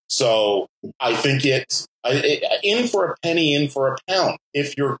were in. So I think it's in for a penny, in for a pound.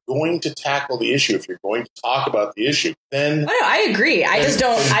 If you're going to tackle the issue, if you're going to talk about the issue, then I agree. I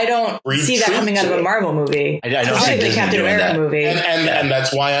don't see that coming out of a Marvel movie. I don't see the Captain America movie, and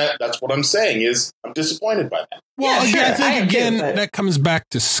that's why that's what I'm saying is I'm disappointed by that. Well, I think that comes back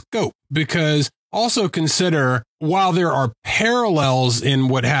to scope, because also consider, while there are parallels in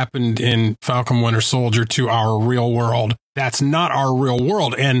what happened in Falcon Winter Soldier to our real world, that's not our real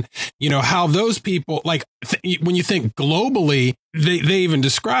world. And, how those people, like, when you think globally, they even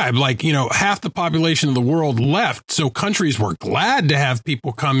describe, like, half the population of the world left. So countries were glad to have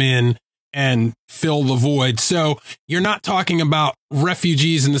people come in and fill the void. So you're not talking about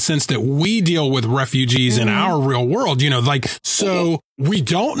refugees in the sense that we deal with refugees in our real world, so we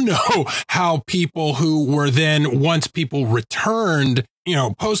don't know how people who were then, once people returned,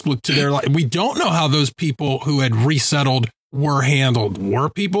 post to their life, we don't know how those people who had resettled were handled. Were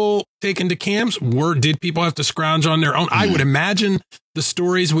people taken to camps? Did people have to scrounge on their own? I would imagine the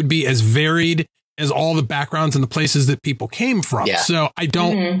stories would be as varied as all the backgrounds and the places that people came from. Yeah. So I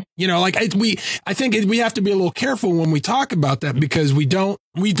don't, I think we have to be a little careful when we talk about that, because we don't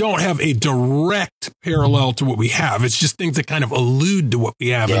have a direct parallel to what we have. It's just things that kind of allude to what we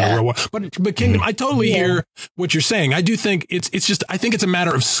have in the real world. But Kingdom, I totally hear what you're saying. I do think I think it's a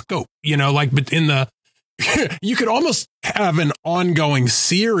matter of scope, but in the, you could almost have an ongoing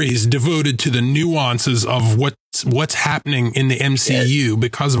series devoted to the nuances of what's happening in the MCU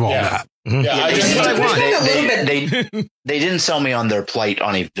because of all that. They didn't sell me on their plight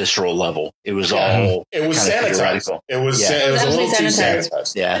on a visceral level. It was all sanitized. It was a little too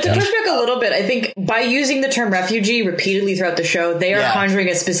sanitized. Yeah. To push back a little bit, I think by using the term refugee repeatedly throughout the show, they are conjuring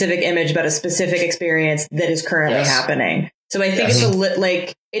a specific image about a specific experience that is currently happening. So I think it's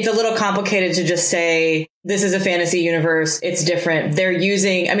a little complicated to just say this is a fantasy universe. It's different. They're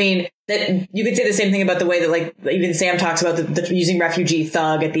using, I mean, that you could say the same thing about the way that like even Sam talks about the using refugee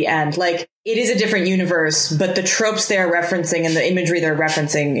thug at the end. Like it is a different universe, but the tropes they're referencing and the imagery they're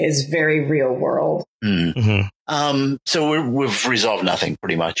referencing is very real world. Mm-hmm. So we've resolved nothing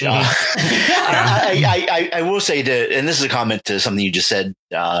pretty much. Mm-hmm. I will say and this is a comment to something you just said,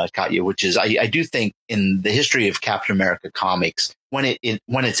 Katya, which is I do think in the history of Captain America comics, when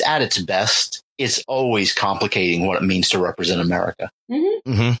it's at its best, it's always complicating what it means to represent America.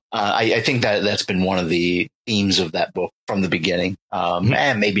 Mm-hmm. Mm-hmm. I think that's been one of the themes of that book from the beginning.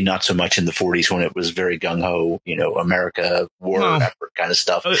 And maybe not so much in the 40s when it was very gung-ho, America, war effort kind of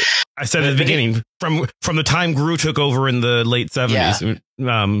stuff. I said at the beginning, from the time Gru took over in the late 70s,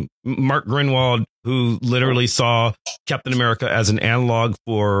 Mark Grunwald, who literally saw Captain America as an analog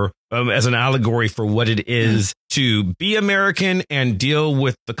for, as an allegory for what it is to be American and deal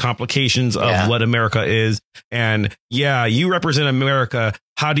with the complications of what America is. And you represent America.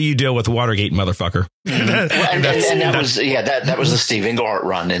 How do you deal with Watergate, motherfucker? That was the Steve Englehart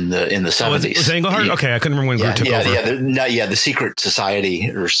run in the 70s. Was it Englehart? Okay, I couldn't remember when Gru took over. The Secret Society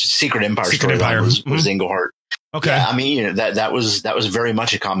or Secret Empire storyline was Englehart. Okay. Yeah, I mean, that was very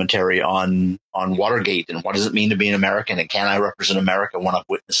much a commentary on Watergate and what does it mean to be an American and can I represent America when I've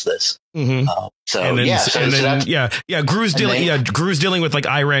witnessed this? Mm-hmm. Gru's dealing with like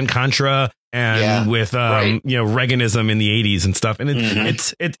Iran Contra and with Reaganism in the 80s and stuff, and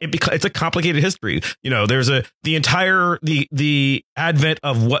it's a complicated history. There's the advent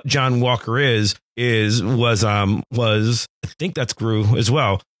of what John Walker was I think that's Gru as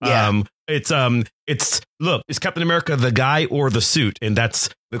well. Yeah. Is Captain America the guy or the suit? And that's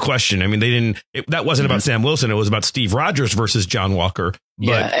the question. I mean, that wasn't about Sam Wilson. It was about Steve Rogers versus John Walker.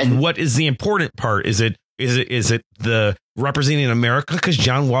 But what is the important part? Is it the representing America? Because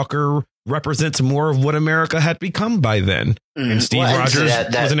John Walker represents more of what America had become by then. And Steve Rogers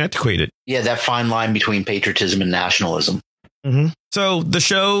wasn't antiquated. Yeah, that fine line between patriotism and nationalism. Mm-hmm. So the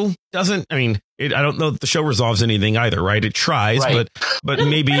show doesn't, I don't know that the show resolves anything either, right? It tries, but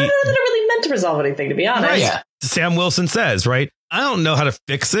maybe... I don't know that it really meant to resolve anything, to be honest. Right. Yeah. Sam Wilson says, right? I don't know how to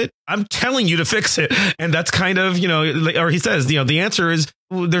fix it. I'm telling you to fix it. And that's kind of, or he says, the answer is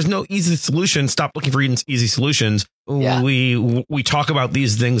there's no easy solution. Stop looking for easy solutions. Yeah. We talk about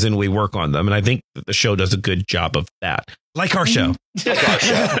these things and we work on them. And I think that the show does a good job of that. Like our show. Like our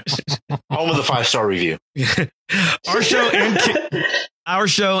show. Home of the 5-star review. Our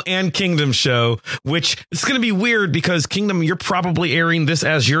show and Kingdom show, which is going to be weird because Kingdom, you're probably airing this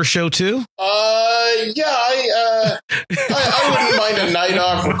as your show too. I wouldn't mind a night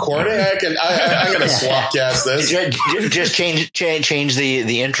off recording. I'm going to swap cast this. Just change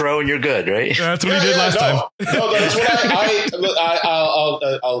the intro and you're good, right? That's what we did last time. No, that's what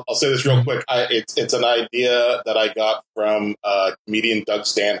I'll say this real quick. It's an idea that I got from comedian Doug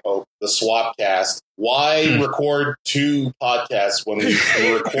Stanhope, the Swapcast. Why record two podcasts when we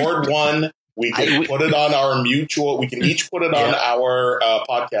can record one? We can put it on our mutual. We can each put it on our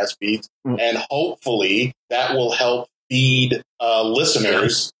podcast feeds, and hopefully that will help feed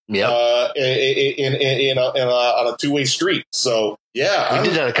listeners on a two-way street. So we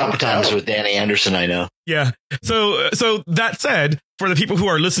did that a couple times with Danny Anderson. I know. Yeah. So that said, for the people who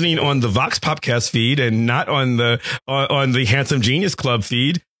are listening on the Vox Popcast feed and not on the Handsome Genius Club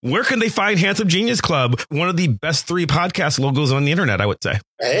feed, where can they find Handsome Genius Club? One of the best 3 podcast logos on the internet, I would say.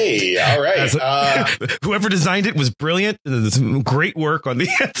 Hey, all right. Whoever designed it was brilliant. There's great work on the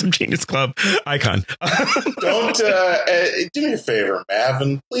Handsome Genius Club icon. Don't do me a favor,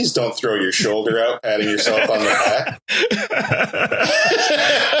 Mavin. Please don't throw your shoulder out, patting yourself on the back. I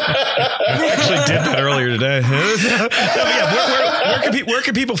actually did that earlier today. Where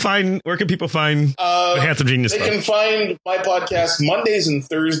can people find the Handsome Genius Club? They can find my podcast Mondays and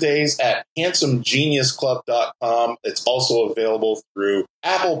Thursdays at handsomegeniusclub.com. It's also available through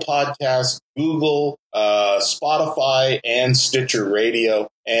Apple Podcasts, Google, Spotify, and Stitcher Radio.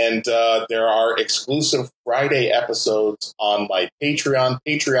 And there are exclusive Friday episodes on my Patreon,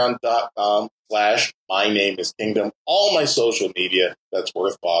 patreon.com/MyNameIsKingdom. All my social media that's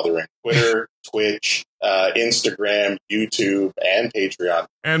worth bothering. Twitter, Twitch, Instagram, YouTube, and Patreon.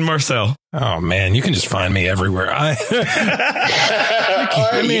 And Marcel. Oh, man, you can just find me everywhere.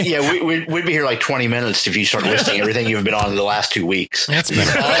 We'd be here like 20 minutes if you start listing everything you've been on in the last 2 weeks. That's been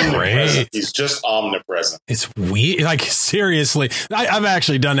great. He's just omnipresent. It's weird. Like, seriously, I've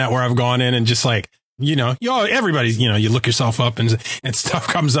actually done that where I've gone in and just like everybody's, you look yourself up and stuff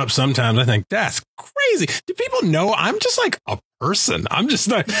comes up sometimes. I think that's crazy. Do people know I'm just like a person? I'm just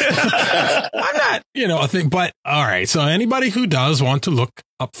not, I'm not, a thing. But all right. So anybody who does want to look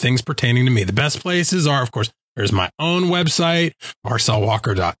up things pertaining to me, the best places are, of course, there's my own website,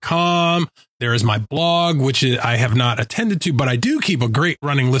 marcelwalker.com. There is my blog, which I have not attended to, but I do keep a great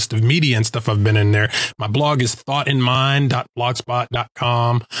running list of media and stuff I've been in there. My blog is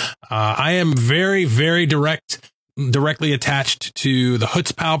thoughtinmind.blogspot.com. I am very, very directly attached to the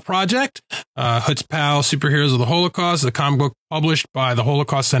Hutzpah Project, Hutzpah Superheroes of the Holocaust, the comic book published by the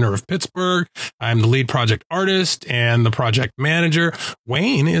Holocaust Center of Pittsburgh. I'm the lead project artist and the project manager.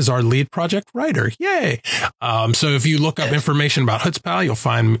 Wayne is our lead project writer. Yay. So if you look up information about Hutzpah, you'll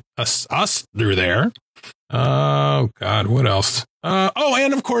find us through there. Oh God, what else?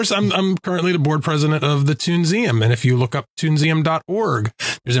 And of course, I'm currently the board president of the Toonseum. And if you look up toonseum.org,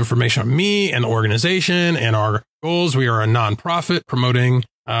 there's information on me and the organization and our goals. We are a nonprofit promoting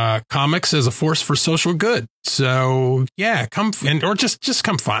comics as a force for social good. So yeah, or just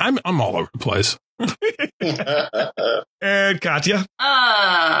come find. I'm all over the place. And Katya?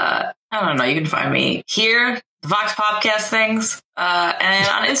 I don't know. You can find me here, the Vox Podcast things, and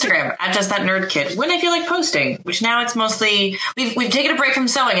on Instagram at Just That Nerd Kid. When I feel like posting, which now it's mostly we've taken a break from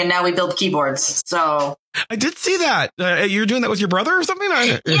sewing and now we build keyboards. So I did see that. You're doing that with your brother or something?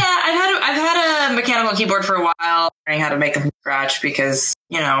 Yeah, I've had a mechanical keyboard for a while, learning how to make them from scratch because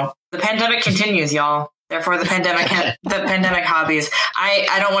the pandemic continues, y'all. Therefore, the pandemic hobbies.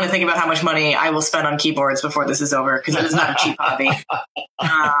 I don't want to think about how much money I will spend on keyboards before this is over because it is not a cheap hobby. But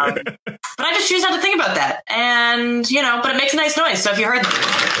I just choose not to think about that. And, but it makes a nice noise. So if you heard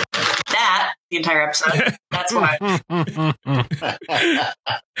that the entire episode, that's why.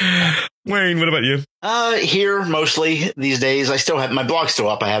 Wayne, what about you? Here mostly these days. I still have my blog's still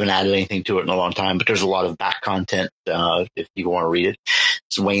up. I haven't added anything to it in a long time, but there's a lot of back content if people want to read it.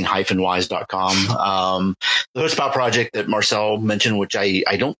 It's wayne-wise.com. The Hutzpah Project that Marcel mentioned, which I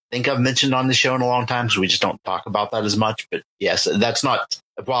don't think I've mentioned on the show in a long time, so we just don't talk about that as much. But yes, that's not,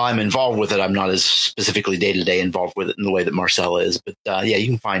 while I'm involved with it, I'm not as specifically day-to-day involved with it in the way that Marcel is. But yeah, you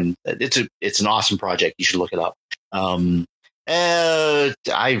can find it's an awesome project. You should look it up. I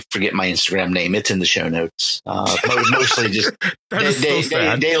forget my Instagram name. It's in the show notes. Mostly just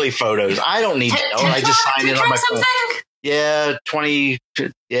daily photos. I don't need to know. I just signed in on my phone. Yeah, 20.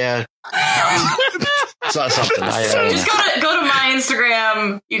 Yeah. It's not something. Just go to my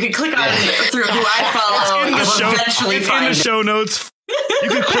Instagram. You can click on through who I follow. You'll eventually find in the show notes. You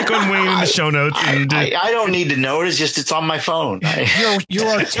can click on Wayne in the show notes. I don't need to know it. It's on my phone.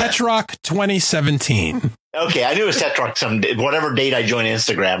 You're Tetrock 2017. Okay, I knew it was Tetrock whatever date I joined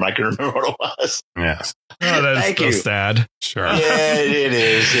Instagram. I can remember what it was. Yes. Oh, that's so sad. Sure. Yeah, it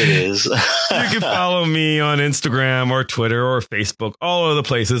is. You can follow me on Instagram or Twitter or Facebook, all of the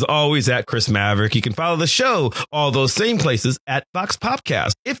places, always at Chris Maverick. You can follow the show, all those same places, at Vox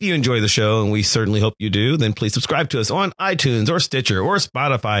Popcast. If you enjoy the show, and we certainly hope you do, then please subscribe to us on iTunes or Stitcher or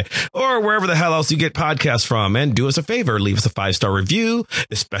Spotify or wherever the hell else you get podcasts from. And do us a favor, leave us a 5-star review,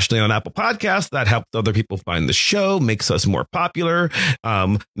 especially on Apple Podcasts. That helps other people find the show, makes us more popular,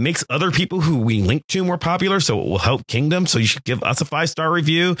 makes other people who we link to more popular, so it will help Kingdom. So you should give us a 5-star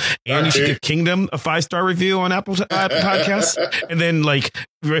review, and you should give Kingdom a 5-star review on Apple Podcasts, and then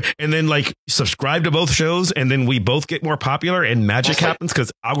subscribe to both shows, and then we both get more popular and magic happens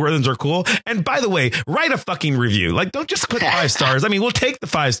because algorithms are cool. And by the way, write a fucking review. Like, don't just put 5 stars. I mean, we'll take the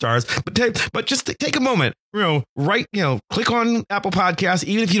 5 stars, but just take a moment, click on Apple Podcasts,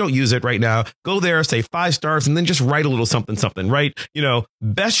 even if you don't use it right now, go there, say 5 stars, and then just write a little something, right?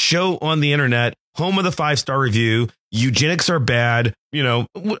 Best show on the internet, home of the 5-star review. Eugenics are bad.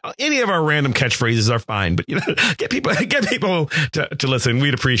 Any of our random catchphrases are fine, but get people to listen.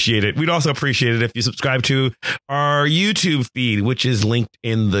 We'd appreciate it. We'd also appreciate it if you subscribe to our YouTube feed, which is linked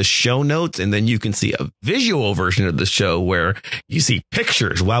in the show notes. And then you can see a visual version of the show where you see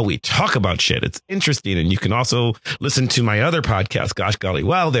pictures while we talk about shit. It's interesting. And you can also listen to my other podcast, Gosh Golly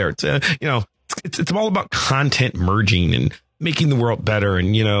Wow, there. It's it's all about content merging and making the world better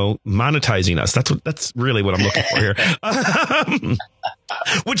and, monetizing us. That's really what I'm looking for here.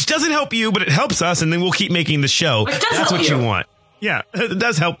 Which doesn't help you, but it helps us. And then we'll keep making the show. That's what you want. Yeah, it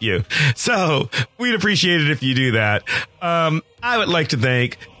does help you. So we'd appreciate it if you do that. I would like to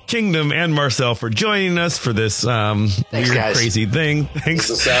thank Kingdom and Marcel for joining us for this Thanks, weird, guys. Crazy thing. Thanks.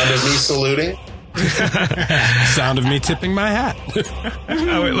 The sound of me saluting. Sound of me tipping my hat.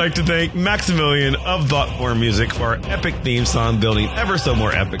 I would like to thank Maximilian of Thoughtform Music for our epic theme song, building ever so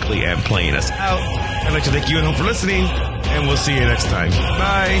more epically and playing us out. I'd like to thank you at home for listening, and we'll see you next time.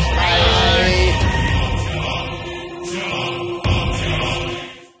 Bye. Bye.